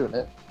 but they're doing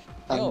it.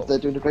 And they're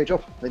doing a great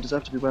job. They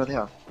deserve to be where they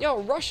are.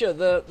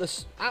 Russia,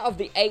 out of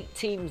the 8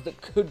 teams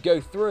that could go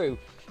through,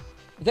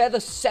 they're the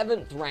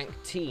 7th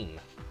ranked team.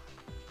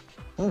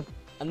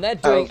 And they're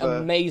doing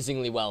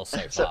amazingly well so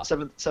far.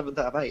 Seventh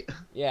out of 8.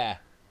 Yeah.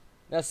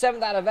 Now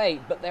 7th out of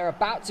 8, but they're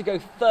about to go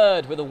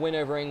 3rd with a win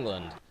over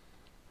England.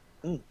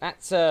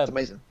 That's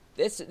amazing.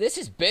 This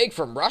is big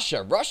from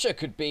Russia. Russia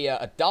could be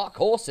a dark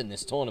horse in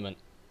this tournament.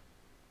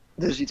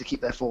 They just need to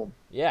keep their form.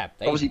 Yeah.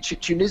 Obviously,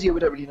 Tunisia we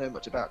don't really know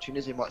much about.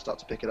 Tunisia might start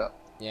to pick it up.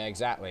 Yeah,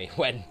 exactly.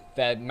 When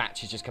their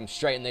matches just come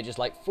straight and they just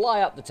like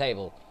fly up the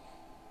table,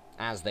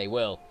 as they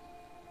will.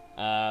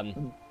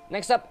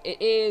 Next up,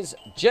 it is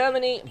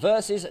Germany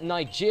versus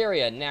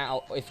Nigeria.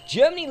 Now, if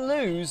Germany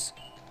lose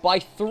by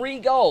 3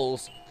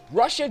 goals,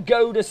 Russia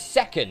go to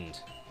 2nd.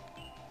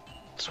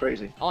 It's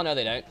crazy. Oh, no,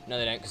 they don't. No,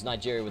 they don't, because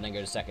Nigeria would then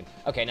go to 2nd.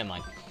 Okay, never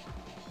mind.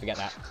 Forget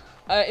that.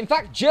 In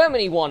fact,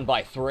 Germany won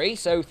by 3,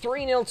 so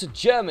 3-0 to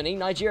Germany.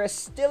 Nigeria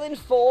still in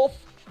 4th.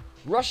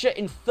 Russia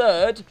in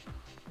 3rd.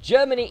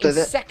 Germany in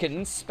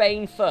 2nd.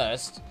 Spain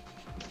 1st.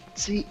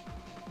 See,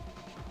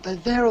 they're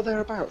there or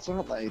thereabouts,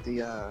 aren't they?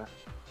 The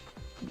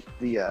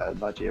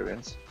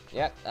Nigerians.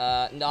 Yep.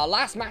 Our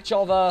last match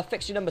of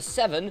fixture number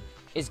 7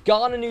 is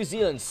Ghana-New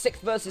Zealand.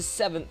 6th versus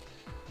 7th.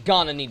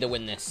 Ghana need to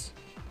win this.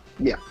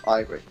 Yeah, I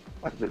agree.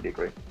 I completely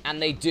agree. And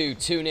they do,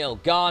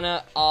 2-0.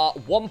 Ghana are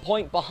 1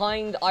 point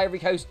behind Ivory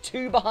Coast,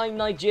 2 behind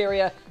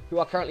Nigeria, who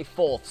are currently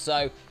 4th.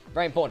 So,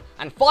 very important.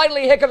 And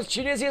finally, here comes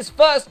Tunisia's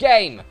first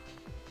game.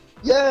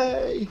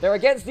 Yay! They're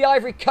against the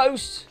Ivory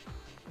Coast,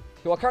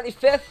 who are currently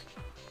 5th.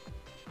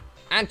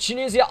 And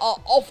Tunisia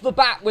are off the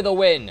bat with a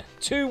win.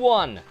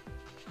 2-1.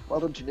 Well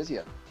done,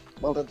 Tunisia.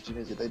 Well done to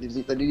Tunisia. They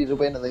needed a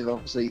win, and they've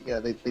obviously, you know,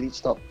 they need to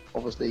stop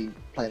obviously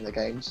playing their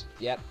games.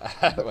 Yep.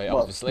 Wait,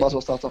 obviously. Might as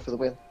well start off with a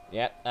win.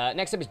 Yep.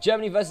 Next up is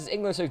Germany versus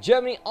England. So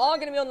Germany are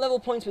going to be on level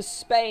points with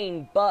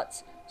Spain,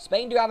 but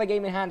Spain do have a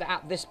game in hand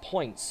at this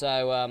point.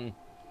 So,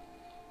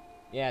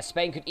 yeah,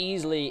 Spain could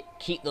easily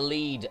keep the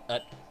lead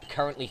at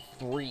currently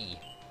 3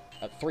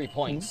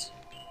 points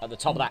at the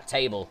top of that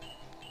table.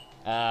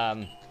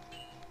 So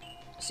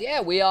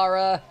yeah,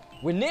 we're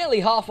nearly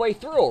halfway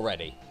through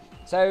already.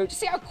 So, just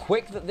see how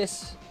quick that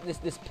this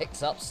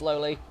picks up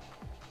slowly.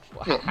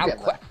 How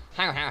quick?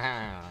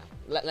 How?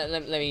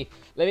 Let me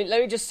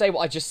just say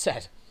what I just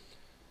said.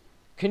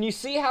 Can you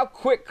see how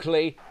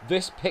quickly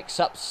this picks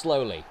up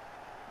slowly?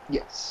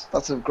 Yes,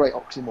 that's a great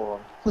oxymoron.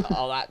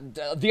 Oh,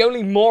 the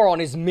only moron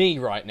is me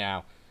right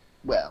now.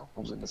 Well, I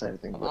wasn't going to say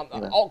anything. But,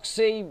 you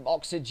know.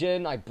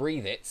 Oxygen, I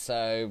breathe it,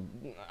 so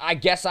I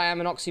guess I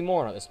am an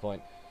oxymoron at this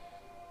point.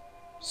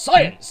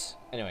 Science!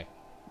 Anyway,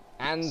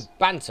 and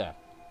banter,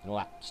 and all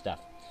that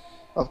stuff.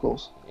 Of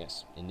course.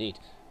 Yes, indeed.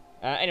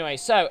 Anyway,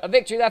 so a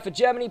victory there for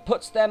Germany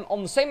puts them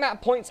on the same amount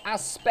of points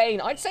as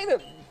Spain. I'd say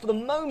that for the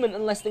moment,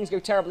 unless things go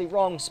terribly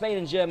wrong, Spain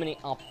and Germany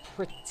are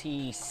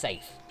pretty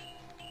safe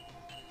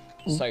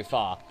so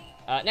far.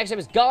 Next up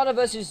is Ghana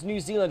versus New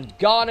Zealand.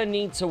 Ghana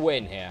need to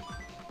win here.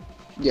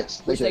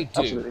 Yes, they do.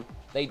 Absolutely.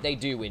 They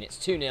do win. It's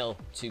 2-0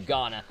 to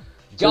Ghana.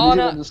 So New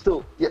Ghana Zealand is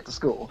still yet to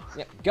score.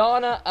 Yeah,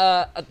 Ghana,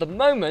 at the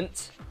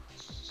moment,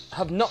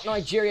 have knocked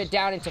Nigeria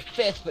down into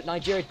 5th, but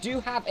Nigeria do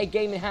have a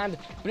game in hand,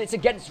 but it's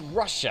against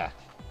Russia.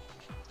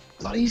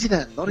 Not easy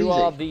then, not easy. Who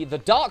are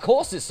the dark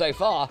horses so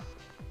far.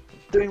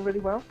 Doing really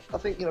well. I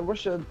think,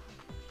 Russia...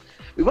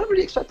 We weren't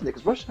really expecting it,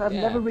 because Russia had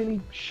never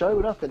really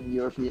shown up in the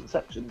European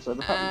section, so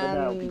the fact that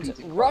they're now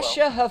competing quite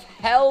Russia have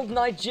held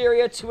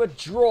Nigeria to a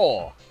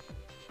draw.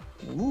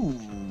 Ooh,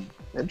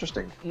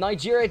 interesting.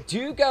 Nigeria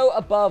do go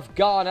above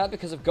Ghana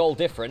because of goal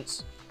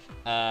difference,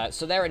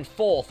 so they're in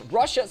 4th.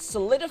 Russia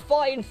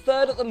solidify in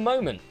 3rd at the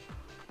moment.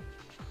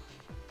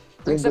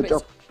 Doing a good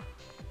job.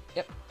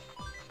 Yep.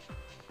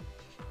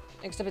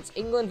 Next up, it's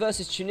England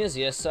versus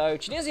Tunisia. So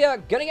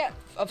Tunisia going to get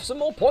some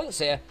more points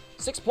here.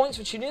 6 points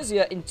for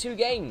Tunisia in 2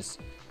 games.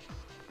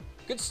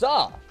 Good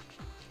start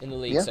in the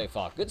league so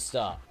far. Good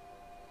start.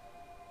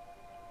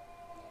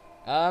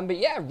 But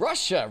yeah,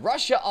 Russia.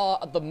 Russia are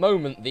at the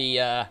moment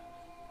they're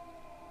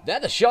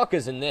the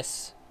shockers in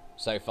this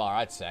so far,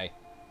 I'd say.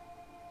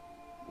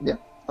 Yeah,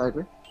 I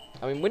agree.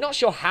 I mean, we're not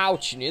sure how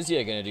Tunisia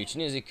are going to do.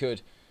 Tunisia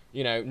could,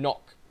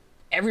 knock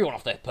everyone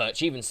off their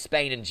perch, even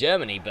Spain and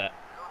Germany, but,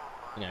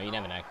 you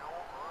never know.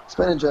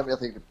 Spain and Germany, I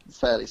think, are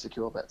fairly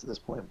secure bets at this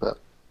point, but...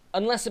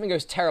 Unless something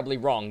goes terribly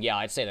wrong, yeah,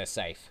 I'd say they're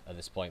safe at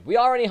this point. We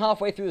are only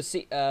halfway through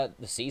the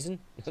season,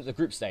 the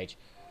group stage.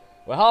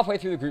 We're halfway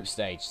through the group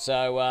stage,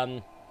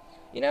 so,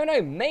 you never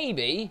know,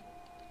 maybe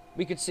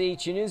we could see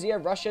Tunisia,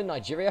 Russia,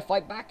 Nigeria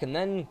fight back, and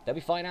then they'll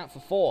be fighting out for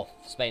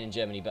 4th, Spain and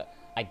Germany, but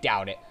I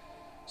doubt it.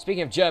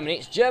 Speaking of Germany,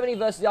 it's Germany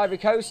versus the Ivory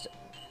Coast.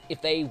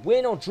 If they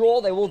win or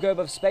draw, they will go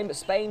above Spain, but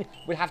Spain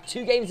would have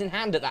 2 games in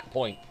hand at that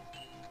point.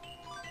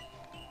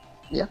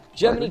 Yeah.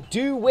 Germany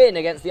do win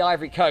against the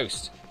Ivory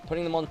Coast,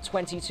 putting them on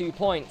 22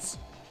 points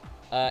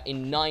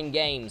in 9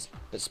 games.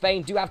 But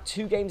Spain do have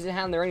 2 games in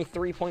hand. They're only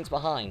 3 points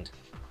behind.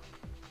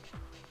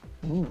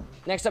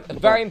 Next up, a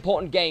very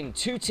important game.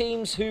 2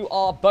 teams who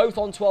are both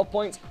on 12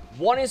 points.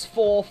 One is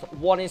 4th,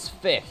 one is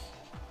 5th.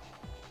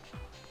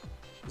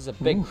 This is a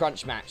big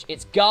crunch match.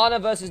 It's Ghana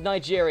versus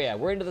Nigeria.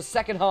 We're into the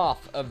second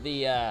half of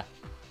the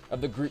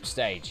group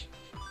stage.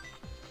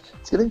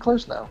 It's getting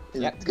close now.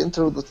 Yep. It's getting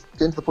to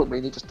the point where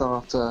you need to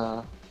start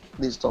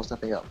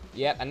stepping up.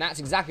 Yep, and that's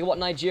exactly what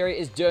Nigeria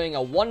is doing. A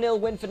 1-0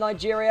 win for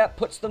Nigeria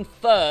puts them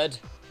 3rd.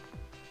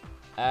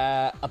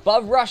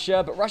 Above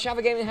Russia, but Russia have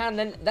a game in hand.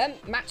 Then their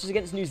match is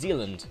against New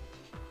Zealand.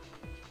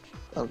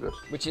 Oh, good.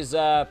 Which is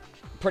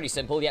pretty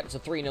simple. Yep, it's a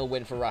 3-0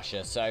 win for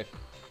Russia. So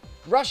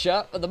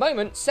Russia, at the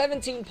moment,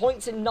 17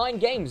 points in 9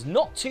 games.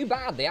 Not too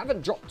bad. They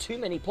haven't dropped too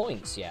many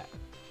points yet.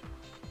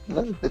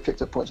 No, they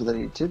picked up points where they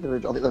needed to. I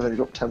think they've only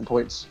dropped 10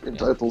 points in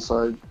total,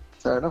 so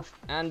fair enough.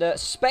 And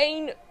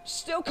Spain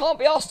still can't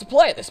be asked to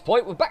play at this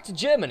point. We're back to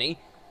Germany.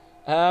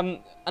 And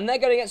they're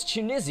going against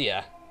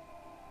Tunisia.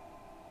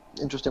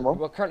 Interesting one.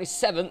 We're currently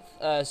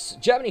 7th.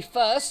 Germany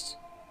first.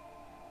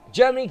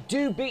 Germany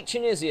do beat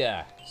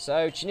Tunisia.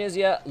 So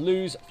Tunisia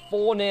lose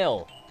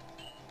 4-0.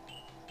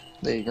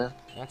 There you go.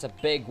 That's a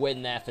big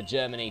win there for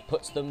Germany.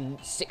 Puts them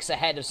 6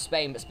 ahead of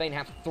Spain. But Spain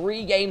have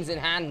 3 games in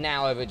hand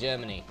now over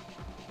Germany.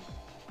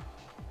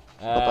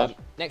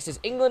 Next is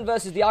England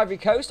versus the Ivory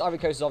Coast. Ivory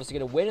Coast is obviously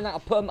going to win. And that'll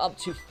put them up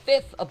to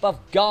 5th above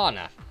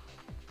Ghana.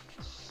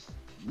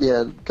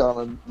 Yeah,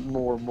 Ghana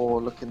more and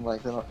more looking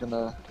like they're not going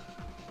to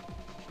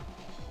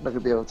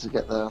be able to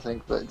get there, I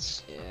think. But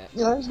it's,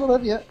 it's not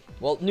over yet.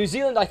 Well, New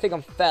Zealand, I think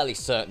I'm fairly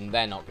certain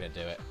they're not going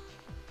to do it.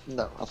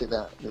 No, I think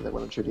they're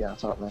well and truly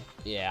out, aren't they?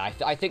 Yeah,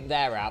 I think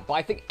they're out. But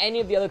I think any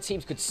of the other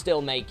teams could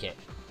still make it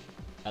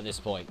at this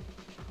point.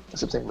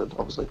 Except England,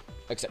 obviously.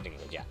 Except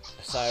England, yeah.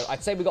 So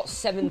I'd say we've got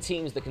 7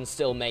 teams that can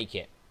still make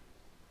it.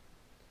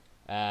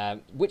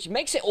 Which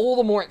makes it all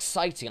the more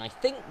exciting. I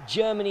think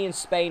Germany and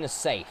Spain are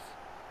safe.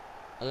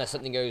 Unless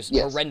something goes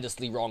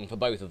horrendously wrong for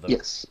both of them.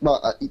 Yes,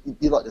 but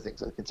you'd like to think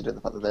so, considering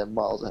the fact that they're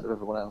miles ahead of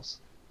everyone else.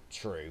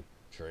 True.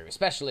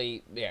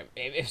 Especially,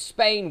 if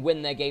Spain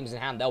win their games in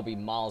hand, they'll be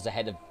miles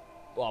ahead of...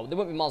 Well, they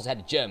won't be miles ahead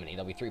of Germany.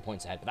 They'll be 3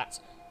 points ahead. But that's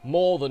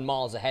more than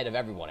miles ahead of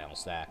everyone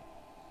else there.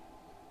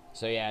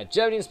 So yeah,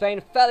 Germany and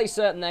Spain, fairly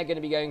certain they're going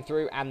to be going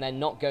through, and they're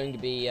not going to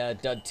be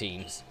dud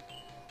teams.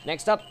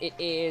 Next up, it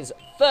is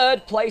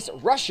 3rd place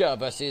Russia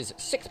versus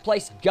 6th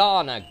place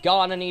Ghana.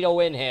 Ghana need a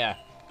win here.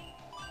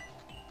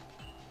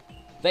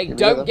 They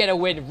don't get a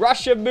win.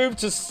 Russia moved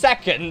to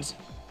 2nd.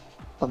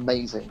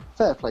 Amazing.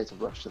 Fair play to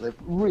Russia. They've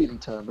really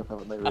turned up,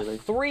 haven't they, really? A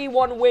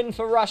 3-1 win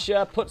for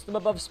Russia puts them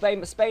above Spain,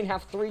 but Spain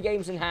have 3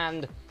 games in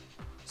hand.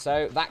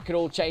 So that could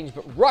all change.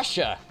 But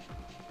Russia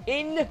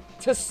into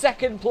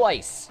 2nd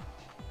place.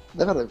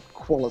 They've had a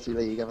quality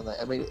league, haven't they?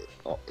 I mean,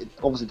 it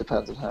obviously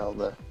depends on how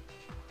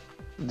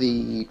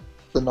the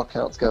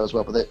knockouts go as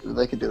well, but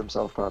they could do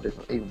themselves proud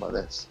even like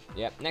this.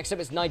 Yep. Next up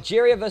is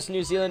Nigeria versus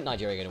New Zealand.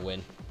 Nigeria going to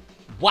win.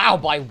 Wow,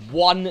 by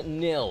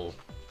 1-0.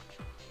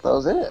 That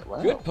was it.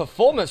 Wow. Good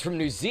performance from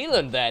New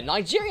Zealand there.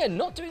 Nigeria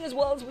not doing as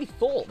well as we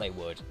thought they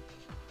would.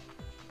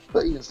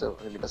 But even still,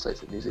 I mean, let's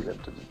face it, New Zealand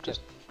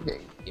just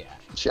getting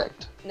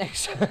shanked.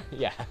 Next,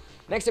 yeah.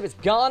 Next up, it's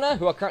Ghana,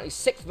 who are currently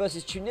 6th,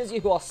 versus Tunisia,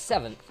 who are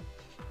 7th.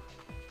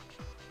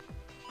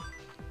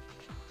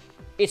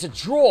 It's a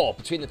draw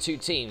between the two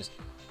teams.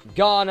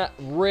 Ghana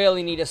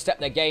really need to step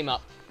their game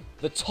up.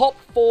 The top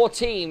 4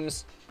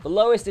 teams, the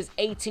lowest is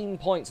 18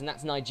 points, and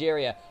that's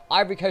Nigeria.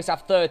 Ivory Coast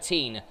have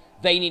 13.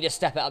 They need to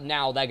step it up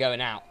now. They're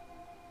going out.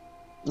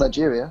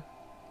 Nigeria?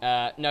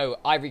 No,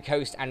 Ivory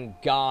Coast and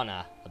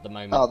Ghana at the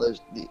moment. Oh,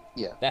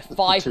 They're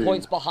 5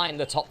 points behind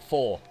the top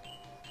 4.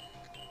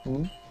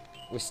 Hmm?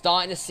 We're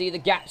starting to see the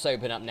gaps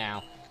open up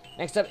now.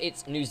 Next up,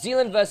 it's New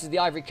Zealand versus the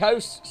Ivory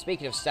Coast.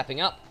 Speaking of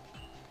stepping up,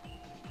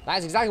 that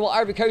is exactly what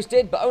Ivory Coast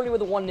did, but only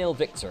with a 1-0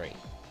 victory.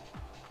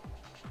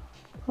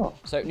 Oh,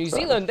 So New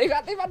Zealand, they've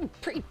had a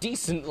pretty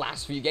decent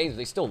last few games, but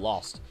they still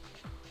lost.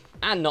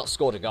 And not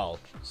scored a goal.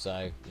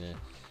 So, yeah.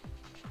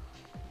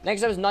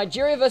 Next up is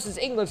Nigeria versus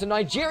England. So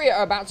Nigeria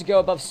are about to go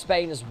above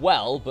Spain as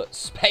well, but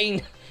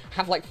Spain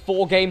have like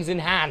 4 games in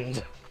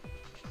hand.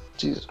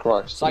 Jesus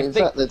Christ. So I in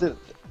think fact, they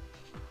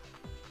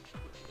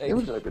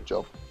would have done a good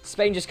job.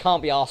 Spain just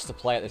can't be asked to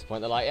play at this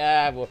point. They're like,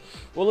 yeah,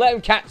 we'll let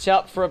them catch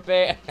up for a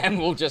bit, and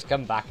we'll just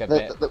come back a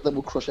bit. Then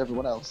we'll crush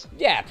everyone else.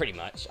 Yeah, pretty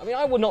much. I mean,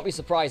 I would not be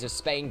surprised if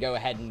Spain go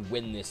ahead and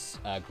win this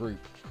group.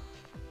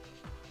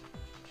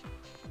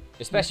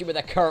 Especially with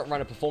their current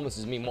run of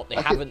performances. I mean, what they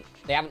haven't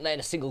let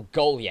in a single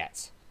goal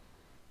yet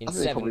in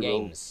 7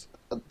 games.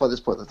 By this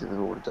point, I think they've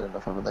already done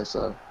enough, haven't they?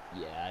 So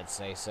yeah, I'd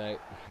say so.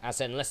 As I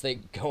said, unless they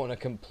go on a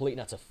complete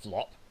and utter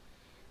flop,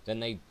 then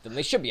they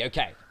should be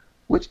okay.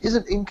 Which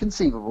isn't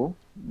inconceivable,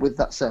 with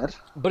that said.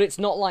 But it's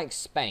not like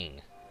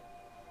Spain.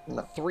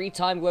 No.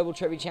 3-time global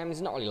trophy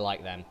champions, not really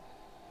like them.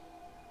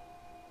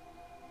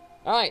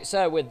 Alright,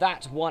 so with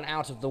that one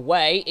out of the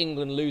way,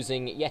 England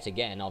losing yet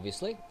again,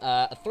 obviously.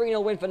 A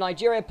 3-0 win for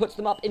Nigeria puts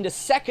them up into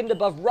 2nd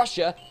above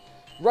Russia.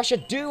 Russia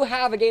do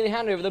have a game in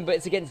hand over them, but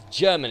it's against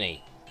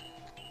Germany.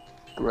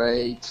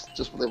 Great.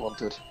 Just what they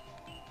wanted.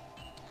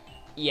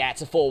 Yeah,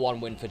 it's a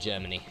 4-1 win for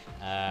Germany.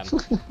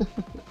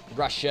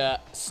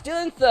 Russia still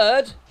in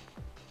 3rd.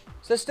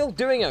 So they're still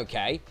doing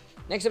okay.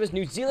 Next up is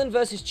New Zealand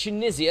versus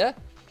Tunisia.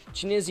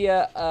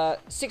 Tunisia,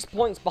 6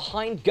 points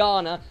behind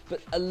Ghana,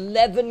 but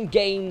 11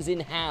 games in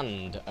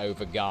hand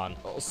over Ghana.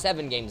 Or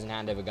 7 games in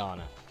hand over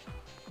Ghana.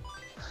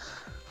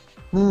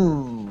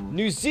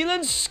 New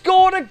Zealand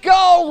scored a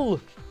goal!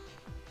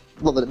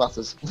 Not that it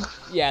matters.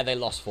 Yeah, they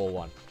lost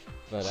 4-1.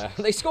 But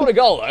they scored a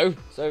goal, though.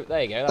 So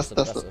there you go. That's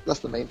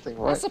the main thing,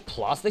 right? That's a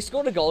plus. They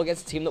scored a goal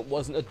against a team that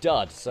wasn't a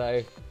dud.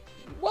 So,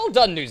 well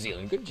done, New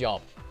Zealand. Good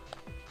job.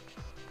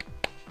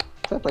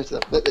 Fair play to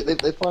them.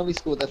 They finally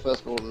scored their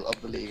first goal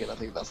of the league, and I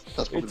think that's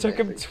probably It took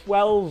them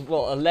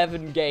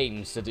 11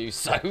 games to do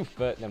so,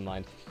 but never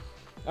mind.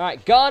 All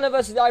right, Ghana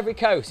versus the Ivory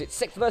Coast. It's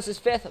 6th versus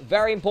 5th.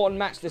 Very important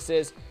match this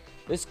is.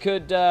 This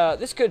could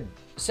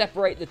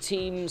separate the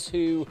teams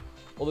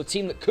or the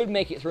team that could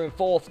make it through in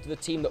 4th to the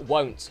team that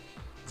won't.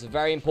 It's a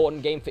very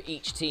important game for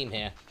each team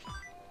here.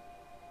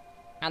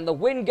 And the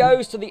win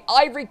goes to the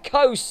Ivory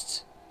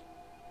Coast,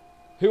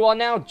 who are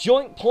now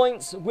joint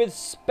points with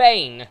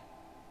Spain.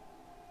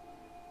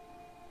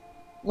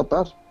 Not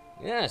bad.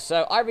 Yeah,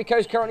 so Ivory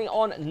Coast currently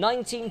on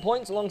 19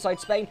 points alongside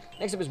Spain.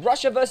 Next up is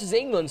Russia versus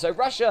England. So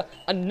Russia,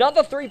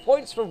 another 3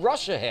 points for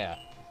Russia here.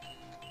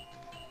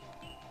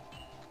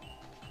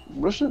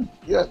 Russia,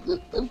 yeah,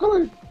 they've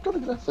got a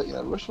good effort. You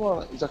know, Russia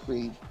aren't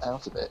exactly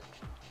out of it.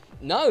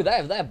 No,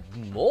 they're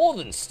more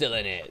than still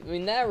in it. I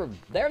mean,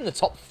 they're in the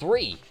top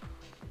 3.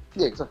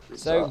 Yeah, exactly.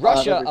 So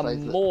Russia are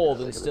more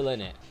than still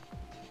in it.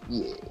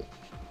 Yeah.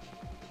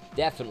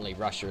 Definitely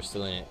Russia is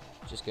still in it.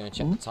 Just going to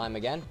check the time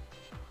again.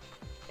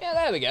 Yeah,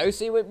 there we go.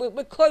 See,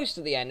 we're close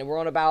to the end, and we're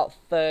on about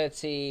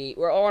 30.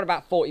 We're on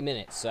about 40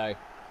 minutes. So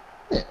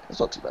yeah, it's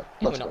not too bad.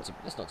 That's not too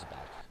bad.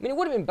 I mean, it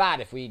would have been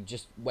bad if we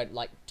just went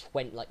like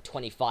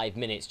 25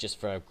 minutes just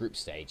for a group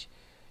stage.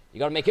 You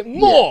got to make it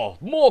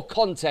more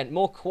content,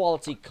 more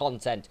quality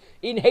content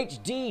in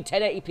HD,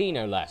 1080p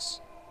no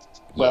less.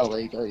 Well, there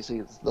you go. You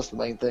see, that's the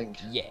main thing.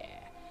 Yeah.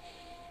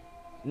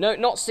 No,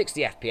 not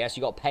 60 FPS.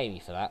 You got to pay me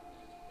for that.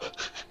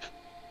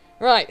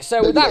 Right,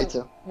 so with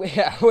that,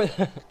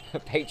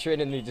 with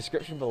Patreon in the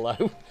description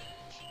below.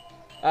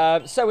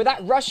 So with that,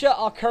 Russia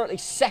are currently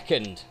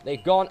 2nd.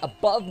 They've gone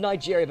above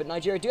Nigeria, but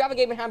Nigeria do have a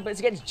game in hand, but it's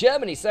against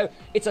Germany, so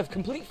it's a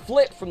complete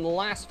flip from the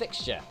last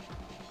fixture.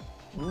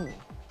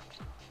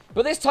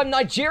 But this time,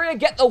 Nigeria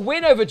get the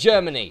win over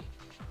Germany.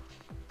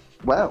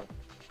 Wow.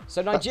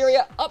 So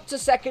Nigeria up to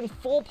 2nd,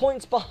 4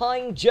 points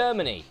behind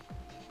Germany.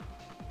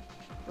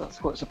 That's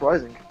quite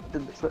surprising. I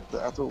didn't expect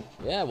that at all.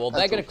 Yeah, well,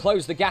 they're going to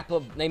close the gap.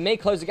 They may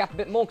close the gap a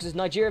bit more because it's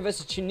Nigeria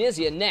versus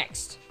Tunisia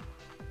next.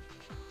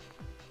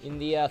 In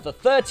the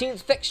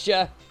 13th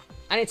fixture.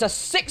 And it's a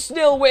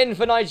 6-0 win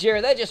for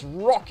Nigeria. They're just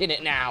rocking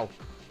it now.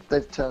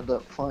 They've turned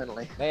up,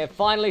 finally. They have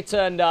finally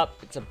turned up.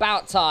 It's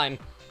about time.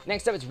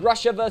 Next up, it's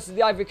Russia versus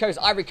the Ivory Coast.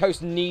 Ivory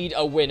Coast need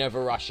a win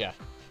over Russia.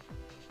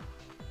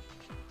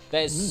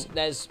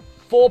 There's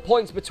 4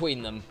 points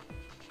between them.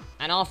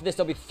 And after this,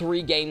 there'll be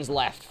 3 games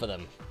left for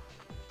them.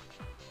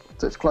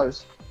 So it's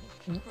close.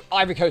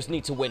 Ivory Coast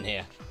need to win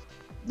here.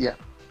 Yeah.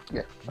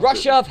 Yeah.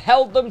 Russia have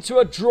held them to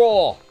a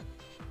draw.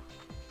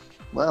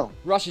 Well.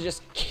 Russia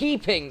just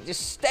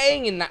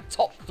staying in that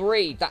top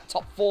 3, that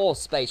top 4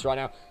 space right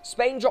now.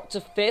 Spain dropped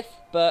to 5th,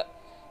 but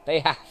they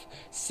have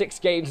 6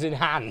 games in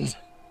hand.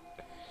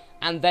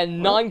 And they're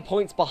 9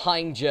 points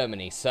behind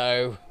Germany,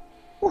 so...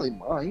 Well, they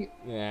might.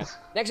 Yeah.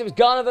 Next up is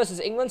Ghana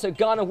versus England, so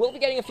Ghana will be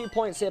getting a few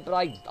points here, but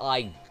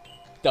I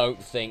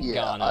don't think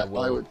Ghana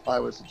will. I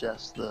would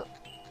suggest that...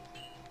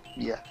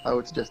 Yeah, I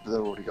would suggest that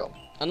they're already gone.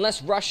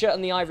 Unless Russia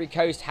and the Ivory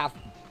Coast have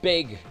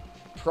big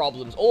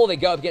problems, or they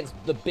go up against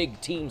the big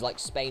teams like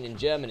Spain and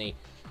Germany,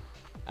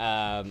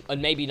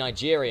 and maybe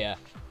Nigeria,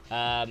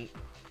 I'd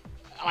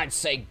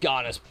say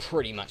Ghana's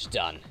pretty much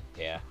done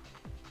here.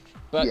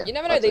 But Yeah, you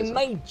never know, I'd they say so.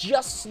 may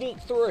just sneak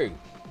through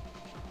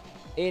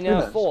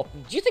in fourth.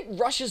 Do you think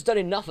Russia's done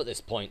enough at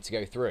this point to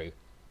go through?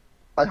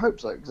 I hope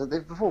so, because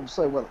they've performed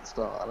so well at the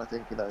start, and I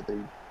think,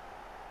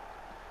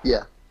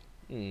 Yeah.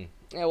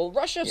 Yeah, well,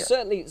 Russia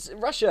certainly...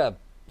 Russia,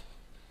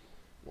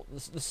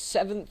 the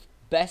 7th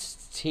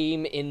best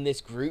team in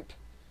this group,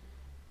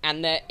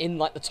 and they're in,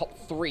 like, the top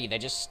 3. They're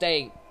just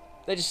staying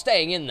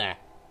in there.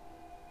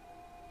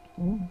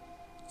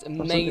 It's an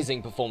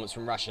amazing performance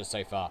from Russia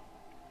so far.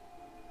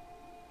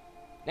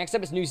 Next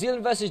up, it's New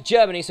Zealand versus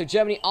Germany. So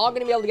Germany are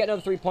going to be able to get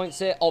another 3 points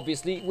here,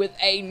 obviously, with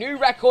a new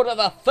record of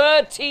a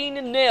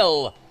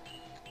 13-0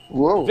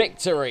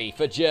 victory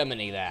for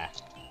Germany there.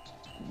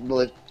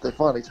 Well, they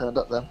finally turned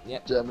up then.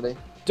 Yep. Germany.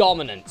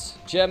 Dominant.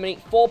 Germany,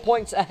 4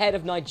 points ahead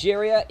of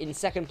Nigeria in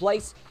 2nd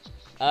place.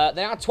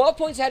 They are 12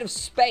 points ahead of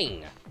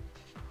Spain.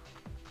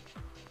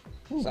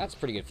 So that's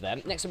pretty good for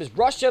them. Next up is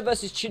Russia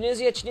versus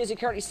Tunisia. Tunisia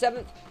currently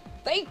 7th.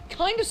 They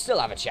kind of still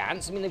have a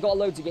chance. I mean, they've got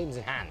loads of games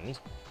in hand.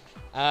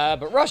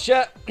 But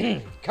Russia,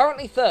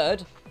 currently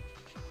 3rd.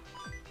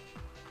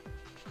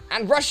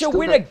 And Russia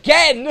win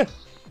again!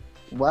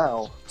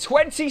 Wow.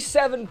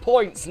 27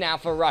 points now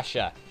for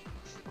Russia.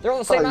 They're on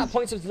the same amount of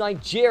points as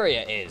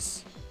Nigeria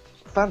is.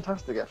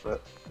 Fantastic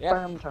effort. Yep.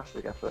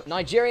 Fantastic effort.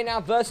 Nigeria now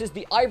versus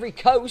the Ivory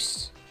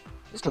Coast.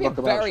 This could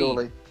be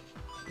surely.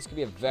 This could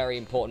be a very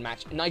important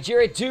match.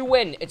 Nigeria do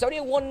win. It's only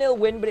a 1-0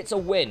 win, but it's a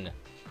win.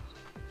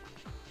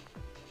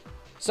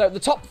 So the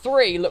top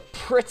 3 look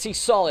pretty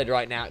solid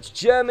right now. It's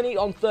Germany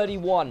on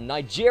 31,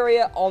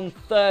 Nigeria on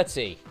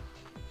 30,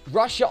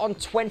 Russia on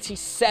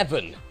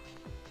 27.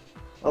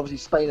 Obviously,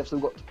 Spain have still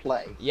got to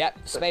play. Yep,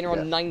 Spain are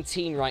on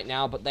 19 right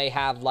now, but they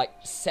have like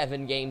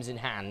 7 games in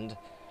hand.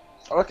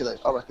 I reckon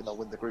they'll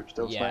win the group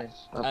still, Yeah.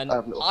 Spain. And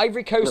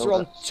Ivory Coast are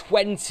on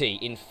 20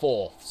 in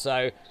 4th.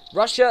 So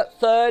Russia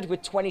 3rd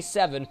with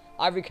 27,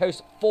 Ivory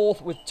Coast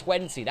 4th with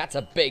 20. That's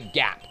a big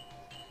gap.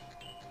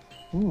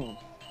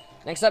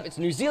 Next up, it's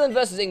New Zealand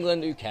versus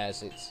England. Who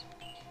cares? It's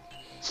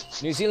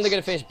New Zealand are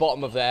going to finish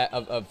bottom of their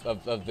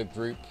of the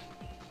group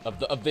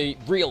of the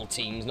real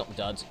teams, not the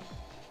duds.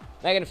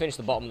 They're going to finish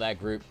the bottom of their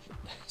group.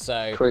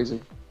 So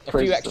crazy. A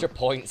few extra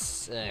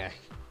points. Oh.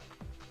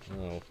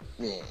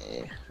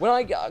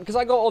 Yeah. Because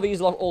I got all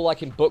these all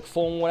like in book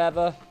form,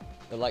 whatever.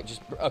 They're like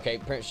just pretty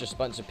much just a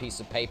bunch of pieces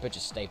of paper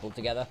just stapled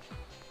together.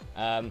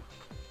 I'm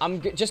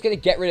just going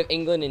to get rid of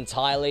England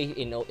entirely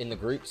in the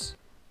groups.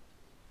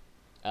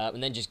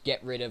 And then just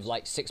get rid of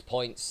like 6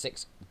 points,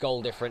 6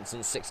 goal difference,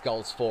 and 6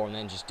 goals for, and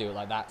then just do it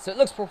like that. So it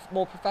looks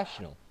more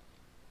professional.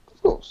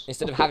 Of course.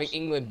 Instead of having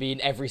England be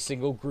in every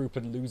single group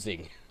and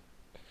losing.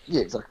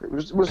 Yeah, exactly.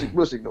 We'll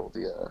just ignore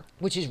the...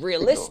 Which is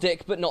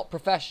realistic, but not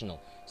professional.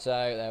 So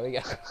there we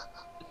go.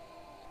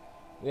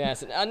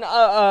 Yes, and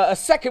a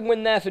second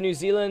win there for New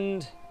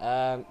Zealand.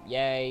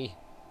 Yay.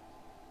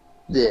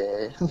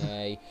 Yeah.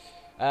 Yay.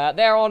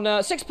 They're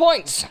on 6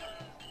 points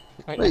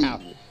right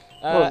now.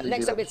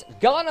 Next up, it's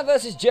Ghana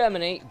versus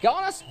Germany.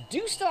 Ghana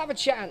do still have a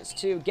chance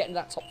to get into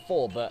that top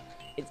 4, but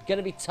it's going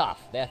to be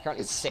tough. They're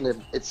currently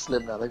 6th. It's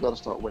slim now. They've got to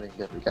start winning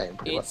every game,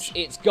 pretty much.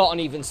 It's gotten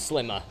even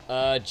slimmer.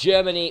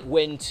 Germany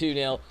win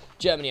 2-0.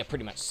 Germany are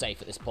pretty much safe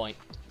at this point.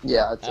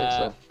 Yeah, I'd say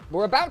so.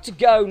 We're about to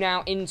go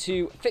now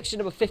into fixture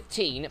number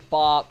 15,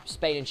 bar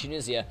Spain and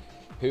Tunisia,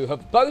 who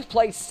have both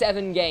played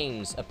 7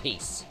 games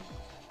apiece.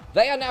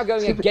 They are now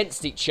going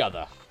against each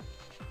other.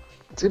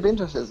 It's going to be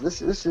interesting.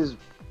 This is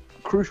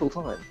crucial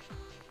time.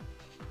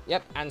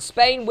 Yep, and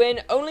Spain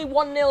win. Only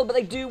 1-0, but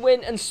they do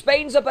win, and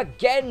Spain's up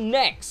again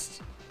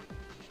next.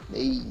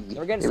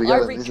 They're against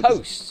Ivory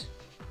Coast.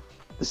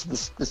 This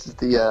is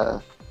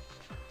the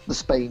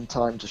Spain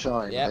time to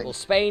shine. Yeah, well,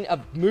 Spain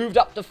have moved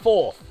up to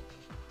 4th.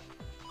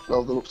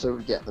 Well, they're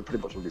pretty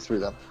much already through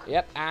then.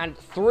 Yep, and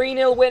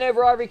 3-0 win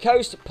over Ivory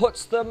Coast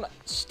puts them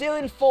still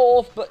in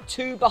 4th, but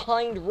 2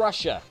 behind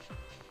Russia.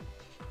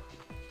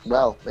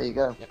 Well, there you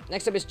go. Yep.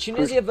 Next up is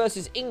Tunisia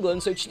versus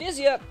England. So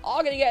Tunisia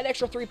are going to get an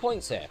extra 3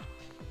 points here.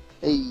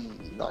 Hey,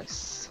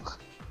 nice.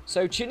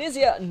 So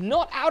Tunisia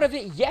not out of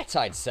it yet,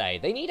 I'd say.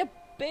 They need a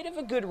bit of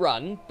a good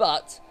run,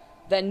 but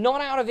they're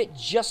not out of it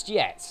just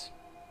yet.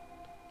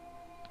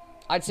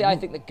 I'd say I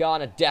think that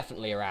Ghana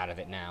definitely are out of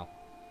it now.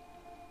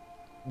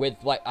 with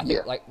I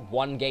think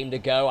one game to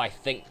go. I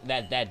think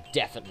they're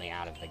definitely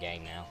out of the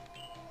game now.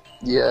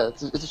 Yeah,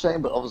 it's a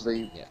shame, but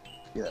obviously,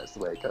 it's the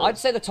way it goes. I'd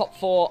say the top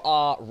 4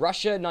 are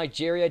Russia,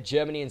 Nigeria,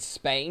 Germany, and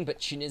Spain, but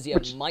Tunisia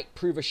might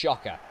prove a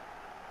shocker.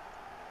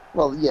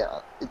 Well,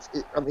 yeah,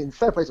 I mean,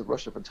 fair play to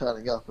Russia for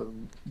turning up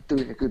and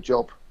doing a good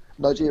job.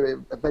 Nigeria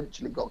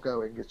eventually got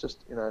going. It's just,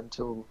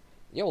 until...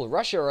 Yeah, well,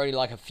 Russia are only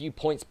like a few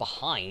points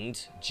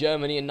behind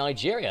Germany and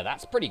Nigeria.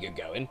 That's pretty good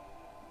going.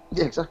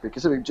 Yeah, exactly.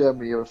 Considering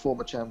Germany are a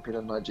former champion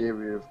and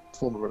Nigeria are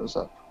former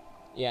runners-up.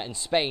 Yeah, and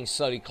Spain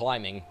slowly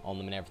climbing on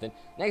them and everything.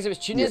 Next up is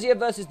Tunisia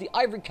versus the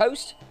Ivory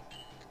Coast.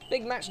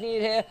 Big match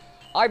needed here.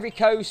 Ivory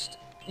Coast,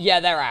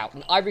 yeah, they're out.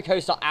 And Ivory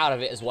Coast are out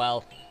of it as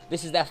well.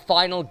 This is their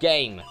final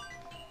game.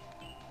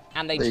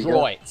 And they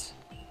draw it.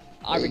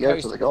 Ivory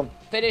Coast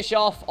finish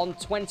off on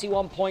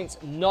 21 points.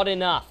 Not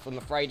enough, I'm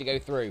afraid, to go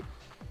through.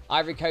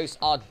 Ivory Coast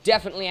are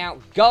definitely out.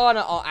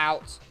 Ghana are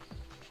out.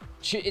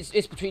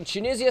 It's between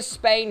Tunisia,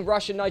 Spain,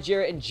 Russia,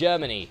 Nigeria, and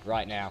Germany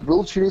right now.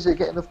 Will Tunisia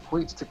get enough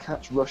points to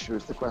catch Russia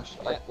is the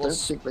question. I don't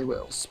think they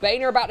will.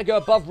 Spain are about to go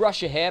above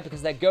Russia here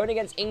because they're going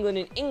against England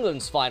in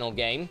England's final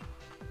game.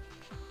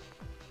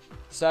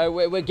 So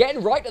we're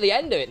getting right to the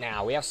end of it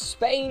now. We have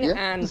Spain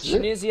and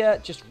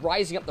Tunisia just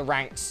rising up the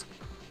ranks.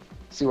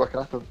 See what can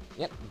happen.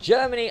 Yep.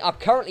 Germany are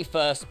currently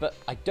first, but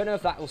I don't know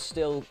if that will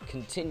still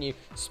continue.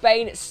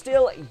 Spain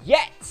still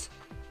yet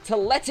to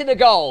let in a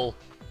goal.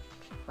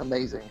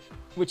 Amazing.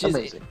 Which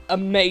is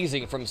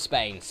amazing from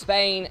Spain.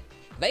 Spain,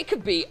 they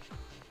could be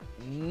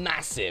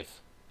massive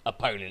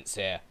opponents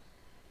here.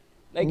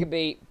 They could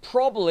be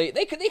probably...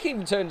 They could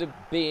even turn to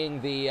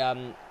being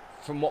the...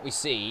 from what we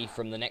see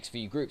from the next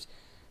few groups.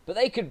 But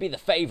they could be the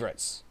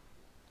favourites.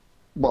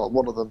 Well,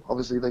 one of them.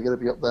 Obviously, they're going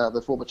to be up there.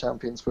 They're former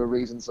champions for a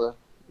reason, so...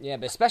 Yeah,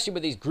 but especially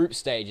with these group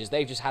stages,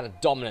 they've just had a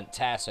dominant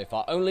tear so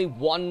far. Only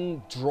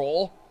one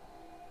draw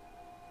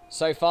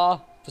so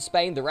far for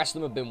Spain. The rest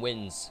of them have been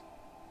wins.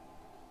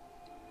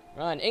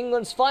 Right, and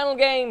England's final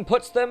game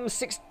puts them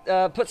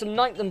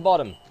ninth and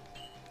bottom.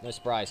 No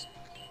surprise.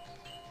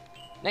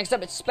 Next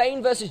up, it's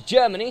Spain versus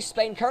Germany.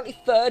 Spain currently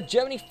third,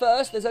 Germany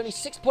first. There's only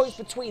 6 points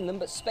between them,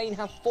 but Spain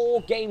have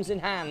 4 games in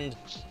hand.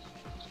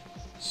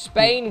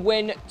 Spain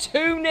win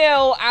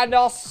 2-0 and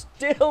are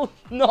still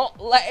not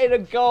letting a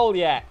goal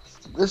yet.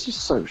 They're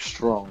just so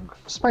strong.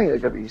 Spain are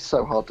going to be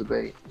so hard to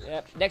beat.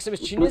 Yep. Next up is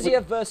Tunisia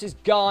versus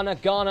Ghana.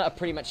 Ghana are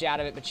pretty much out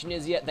of it, but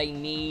Tunisia, they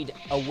need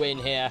a win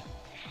here.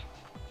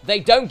 They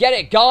don't get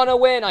it. Ghana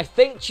win. I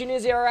think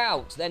Tunisia are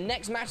out. Their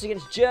next match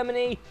against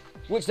Germany,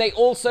 which they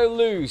also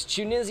lose.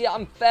 Tunisia,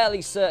 I'm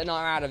fairly certain,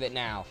 are out of it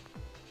now.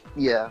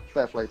 Yeah,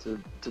 fair play to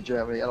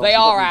Germany. And they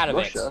are out of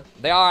it.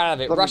 They are out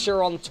of it. Russia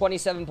are on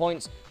 27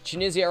 points.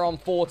 Tunisia are on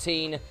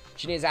 14.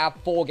 Tunisia have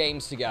 4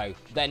 games to go.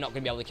 They're not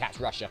going to be able to catch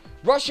Russia.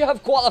 Russia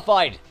have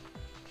qualified.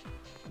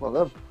 Well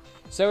done.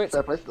 So it's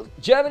fair play to them.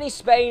 Germany,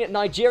 Spain,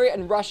 Nigeria,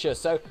 and Russia.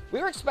 So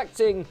we were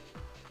expecting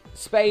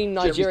Spain,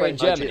 Nigeria, and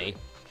Germany.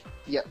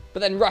 Yeah.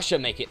 But then Russia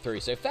make it through.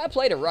 So fair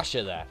play to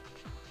Russia there.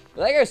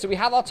 But there you go. So we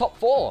have our top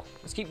 4.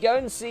 Let's keep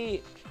going and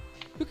see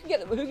who can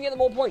get the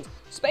more points.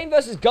 Spain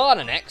versus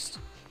Ghana next.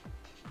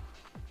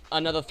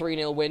 Another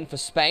 3-0 win for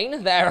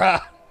Spain. They're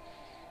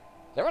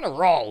on a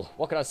roll.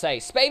 What can I say?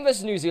 Spain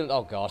versus New Zealand.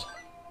 Oh, God.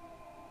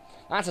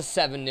 That's a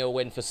 7-0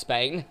 win for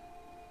Spain.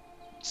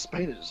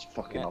 Spain is just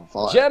fucking on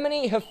fire.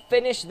 Germany have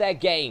finished their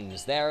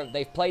games.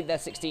 They've played their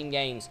 16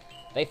 games.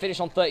 They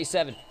finished on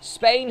 37.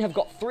 Spain have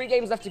got 3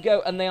 games left to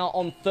go, and they are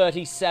on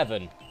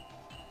 37.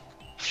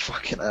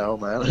 Fucking hell,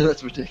 man.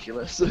 That's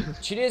ridiculous.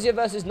 Tunisia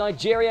versus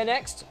Nigeria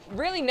next.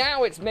 Really,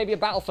 now it's maybe a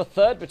battle for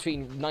third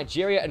between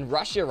Nigeria and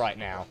Russia right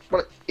now.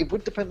 Well, it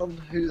would depend on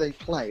who they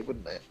play,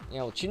 wouldn't it?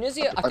 Yeah, well,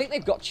 Tunisia. I think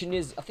they've got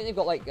Tunisia. I think they've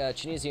got like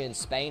Tunisia and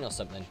Spain or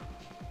something.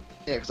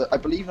 Yeah, because I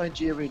believe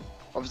Nigeria.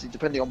 Obviously,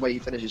 depending on where you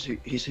finish,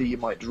 is who you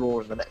might draw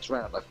in the next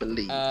round. I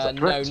believe.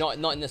 No,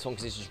 not in this one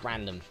because it's just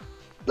random.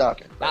 Oh,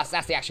 okay.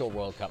 That's the actual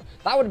World Cup.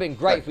 That would have been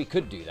great if we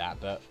could do that,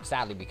 but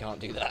sadly we can't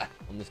do that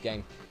on this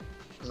game.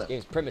 This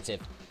game's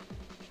primitive.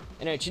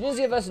 Anyway,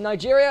 Tunisia versus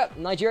Nigeria.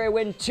 Nigeria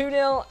win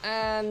 2-0,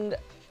 and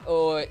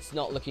oh, it's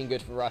not looking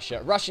good for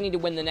Russia. Russia need to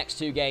win the next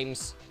 2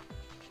 games,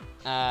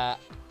 and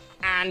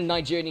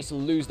Nigeria needs to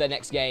lose their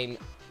next game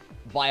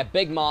by a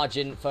big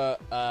margin for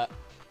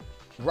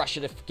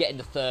Russia to get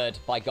into third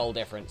by goal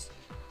difference.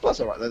 Well, that's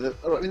all right.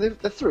 I mean,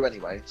 they're through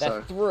anyway.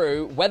 They're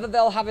through. Whether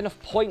they'll have enough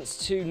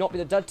points to not be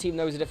the dud team,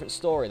 though, is a different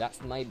story. That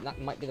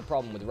might be the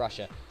problem with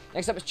Russia.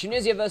 Next up is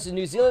Tunisia versus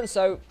New Zealand.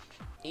 So,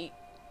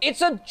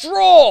 it's a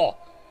draw!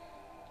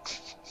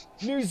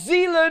 New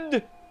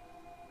Zealand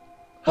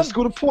have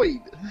scored a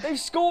point. They've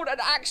scored an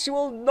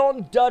actual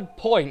non-dud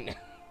point.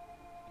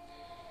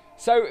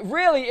 So,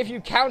 really, if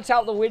you count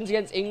out the wins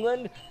against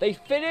England, they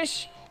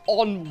finish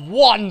on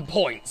 1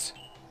 point.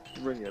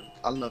 Brilliant.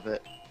 I love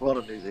it. Well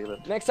done, New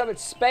Zealand. Next up,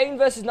 it's Spain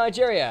versus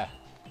Nigeria.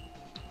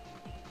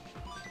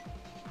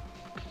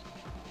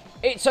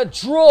 It's a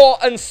draw,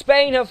 and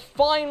Spain have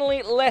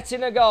finally let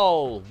in a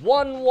goal.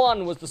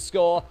 1-1 was the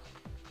score,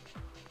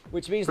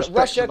 which means that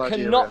Russia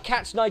cannot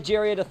catch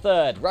Nigeria to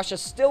third.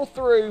 Russia's still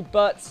through,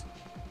 but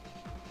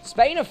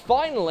Spain have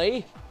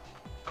finally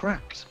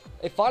Cracked.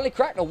 They finally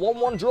cracked a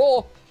 1-1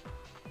 draw.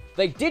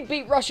 They did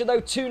beat Russia, though,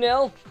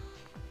 2-0,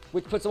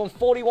 which puts them on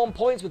 41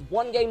 points with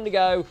 1 game to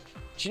go.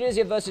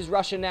 Tunisia versus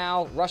Russia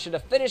now. Russia to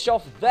finish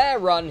off their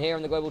run here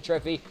in the Global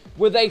Trophy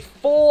with a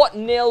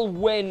 4-0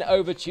 win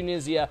over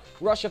Tunisia.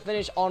 Russia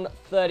finish on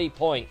 30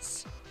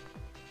 points.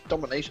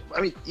 Domination.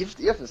 I mean, you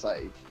have to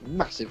say,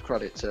 massive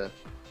credit to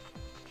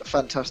a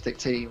fantastic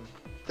team.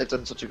 They've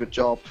done such a good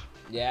job.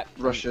 Yep.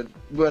 Russia,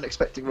 weren't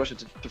expecting Russia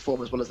to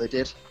perform as well as they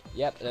did.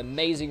 Yep, an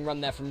amazing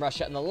run there from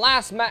Russia. And the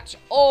last match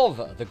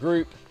of the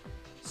group,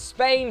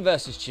 Spain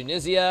versus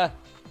Tunisia.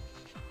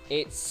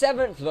 It's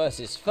 7th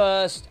versus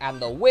 1st,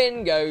 and the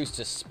win goes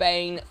to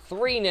Spain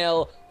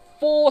 3-0.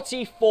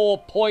 44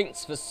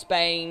 points for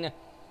Spain.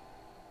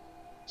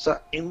 So,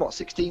 in what,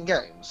 16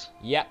 games?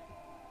 Yep.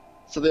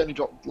 So they only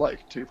dropped,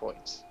 like, 2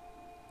 points.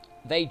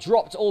 They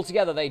dropped,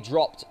 altogether, they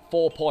dropped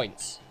 4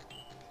 points.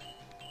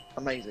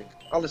 Amazing.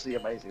 Honestly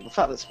amazing. The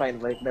fact that Spain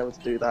have been able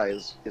to do that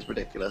is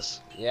ridiculous.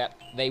 Yep.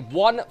 They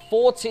won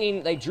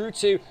 14, they drew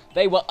 2.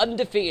 They were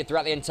undefeated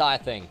throughout the entire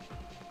thing.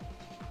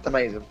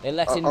 Amazing. They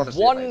let in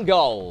Honestly one amazing.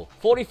 goal.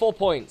 44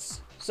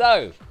 points.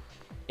 So,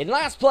 in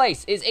last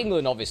place is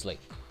England, obviously.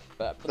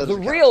 But the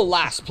Doesn't count. real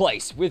last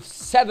place with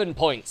 7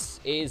 points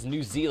is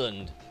New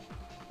Zealand.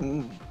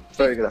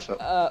 Very good effort.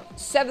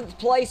 7th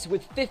place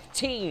with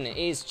 15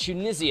 is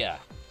Tunisia.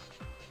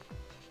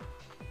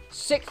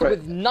 6th Great.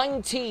 with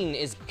 19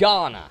 is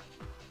Ghana.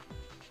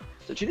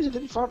 So Tunisia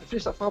didn't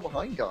finish that far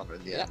behind Ghana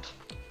in the end.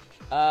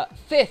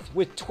 5th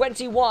with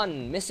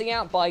 21, missing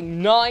out by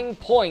 9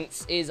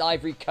 points, is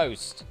Ivory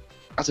Coast.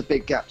 That's a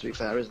big gap, to be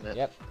fair, isn't it?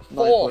 Yep.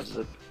 9 points is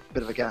a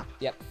bit of a gap.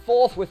 Yep.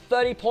 4th with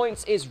 30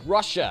 points is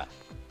Russia.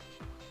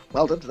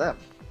 Well done to them.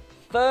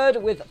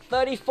 3rd with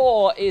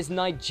 34 is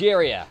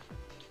Nigeria.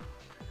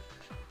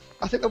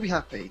 I think they'll be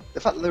happy. The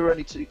fact that they were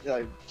only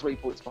 3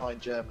 points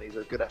behind Germany is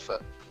a good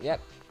effort.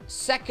 Yep.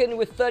 2nd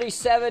with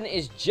 37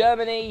 is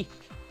Germany.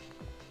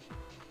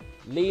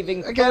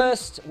 Leaving Again.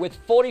 1st with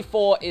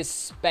 44 is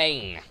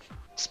Spain.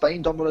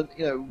 Spain dominant,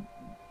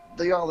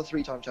 they are the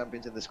 3-time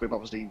champions in this group.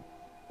 Obviously,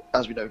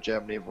 as we know,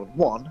 Germany have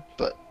won,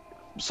 but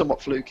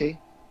somewhat fluky.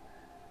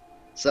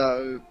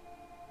 So,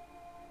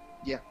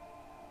 yeah,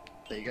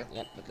 there you go.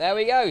 Yep, but there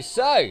we go.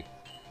 So,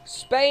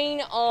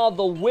 Spain are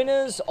the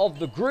winners of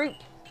the group.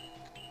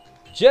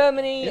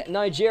 Germany, Yep.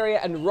 Nigeria,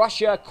 and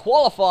Russia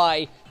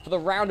qualify for the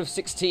round of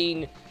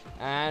 16.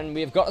 And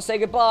we've got to say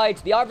goodbye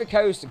to the Ivory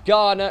Coast,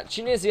 Ghana,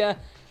 Tunisia,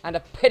 and a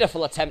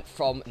pitiful attempt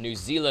from New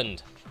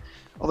Zealand.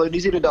 Although New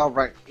Zealand are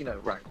ranked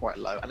quite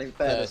low, and in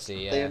fairness, 30,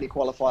 yeah. they only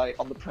qualify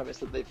on the premise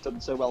that they've done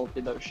so well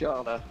in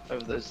Oceania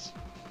over those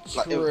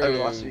over True.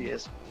 the last few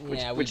years,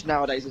 Yeah, which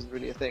nowadays isn't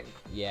really a thing.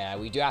 Yeah,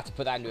 we do have to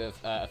put that into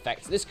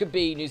effect. This could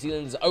be New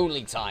Zealand's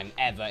only time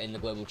ever in the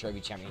Global Trophy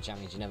Champions.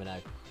 You never know.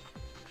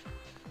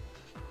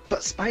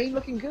 But Spain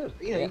looking good.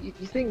 Yeah.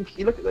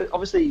 You look at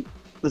obviously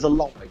there's a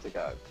long way to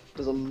go.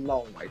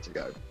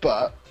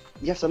 But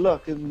you have to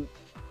look, and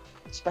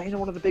Spain are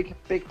one of the big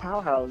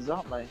powerhouses,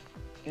 aren't they?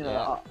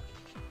 Yeah.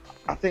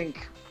 I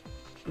think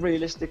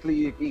realistically,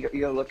 you got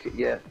to look at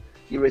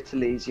your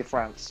Italies, your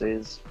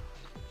Frances,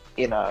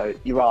 your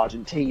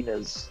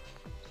Argentinas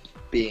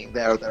being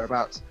there or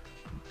thereabouts.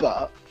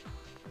 But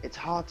it's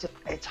hard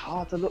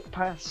to look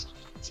past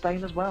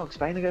Spain as well.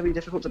 Spain are going to be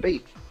difficult to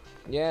beat.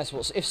 Yes,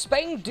 well, if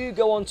Spain do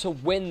go on to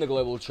win the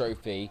Global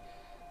Trophy,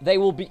 they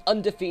will be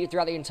undefeated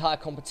throughout the entire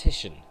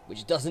competition,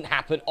 which doesn't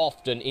happen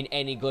often in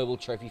any Global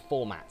Trophy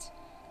format.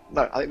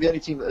 No, I think the only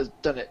team that has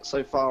done it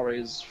so far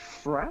is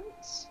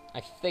France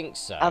I think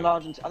so. and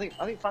Argentina.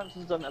 I think France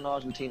has done it and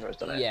Argentina has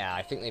done it. Yeah,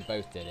 I think they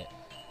both did it.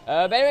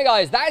 But anyway,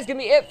 guys, that is going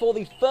to be it for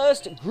the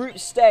first group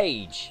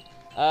stage.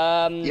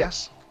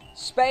 Yes.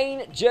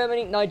 Spain,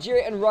 Germany,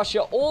 Nigeria, and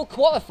Russia all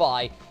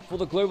qualify for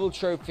the Global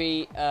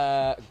Trophy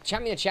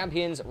Champion of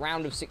Champions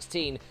round of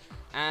 16.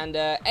 And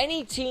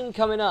any team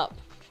coming up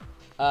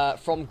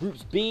from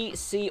groups B,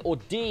 C, or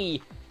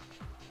D,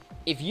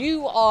 if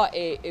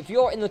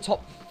you're in the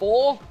top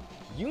 4,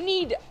 you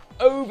need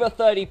over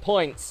 30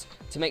 points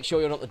to make sure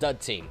you're not the dud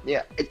team.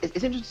 Yeah,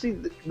 it's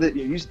interesting that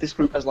you use this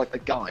group as like a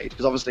guide,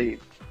 because obviously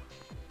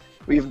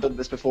we haven't done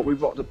this before. We've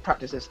not to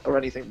practice this or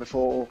anything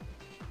before.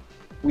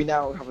 We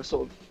now have a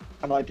sort of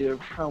an idea of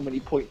how many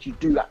points you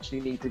do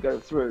actually need to go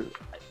through,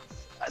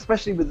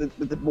 especially with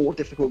the more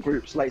difficult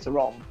groups later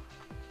on,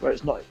 where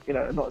it's not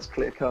not as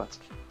clear cut.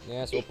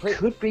 Yes, It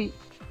could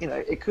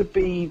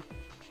be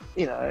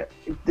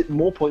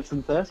more points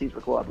than 30 is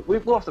required, but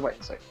we'll have to wait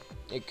and see.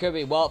 It could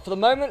be. Well, for the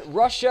moment,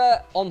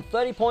 Russia on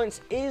 30 points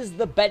is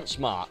the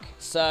benchmark.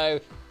 So,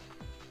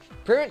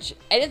 pretty much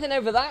anything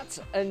over that,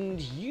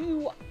 and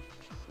you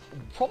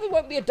probably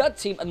won't be a dud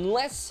team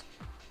unless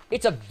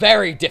it's a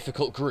very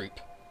difficult group.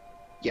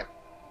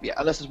 Yeah,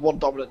 unless there's one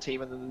dominant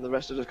team and then the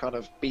rest are just kind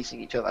of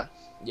beating each other.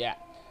 Yeah,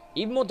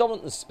 even more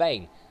dominant than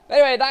Spain. But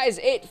anyway, that is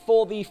it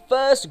for the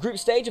first group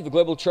stage of the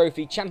Global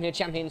Trophy Champion of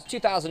Champions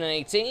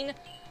 2018.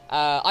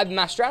 I've been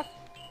Masterath.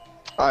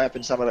 I have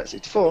been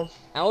Samuel64.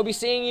 And we'll be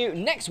seeing you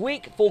next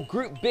week for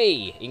Group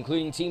B,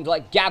 including teams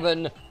like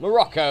Gabon,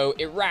 Morocco,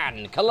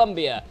 Iran,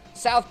 Colombia,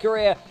 South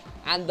Korea,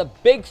 and the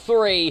big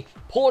three,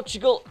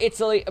 Portugal,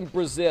 Italy, and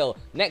Brazil.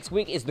 Next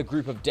week is the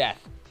Group of Death.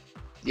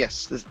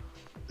 Yes,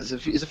 there's a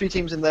few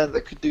teams in there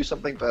that could do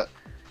something, but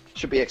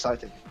should be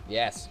exciting.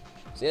 Yes.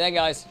 See you then,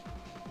 guys.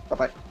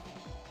 Bye-bye.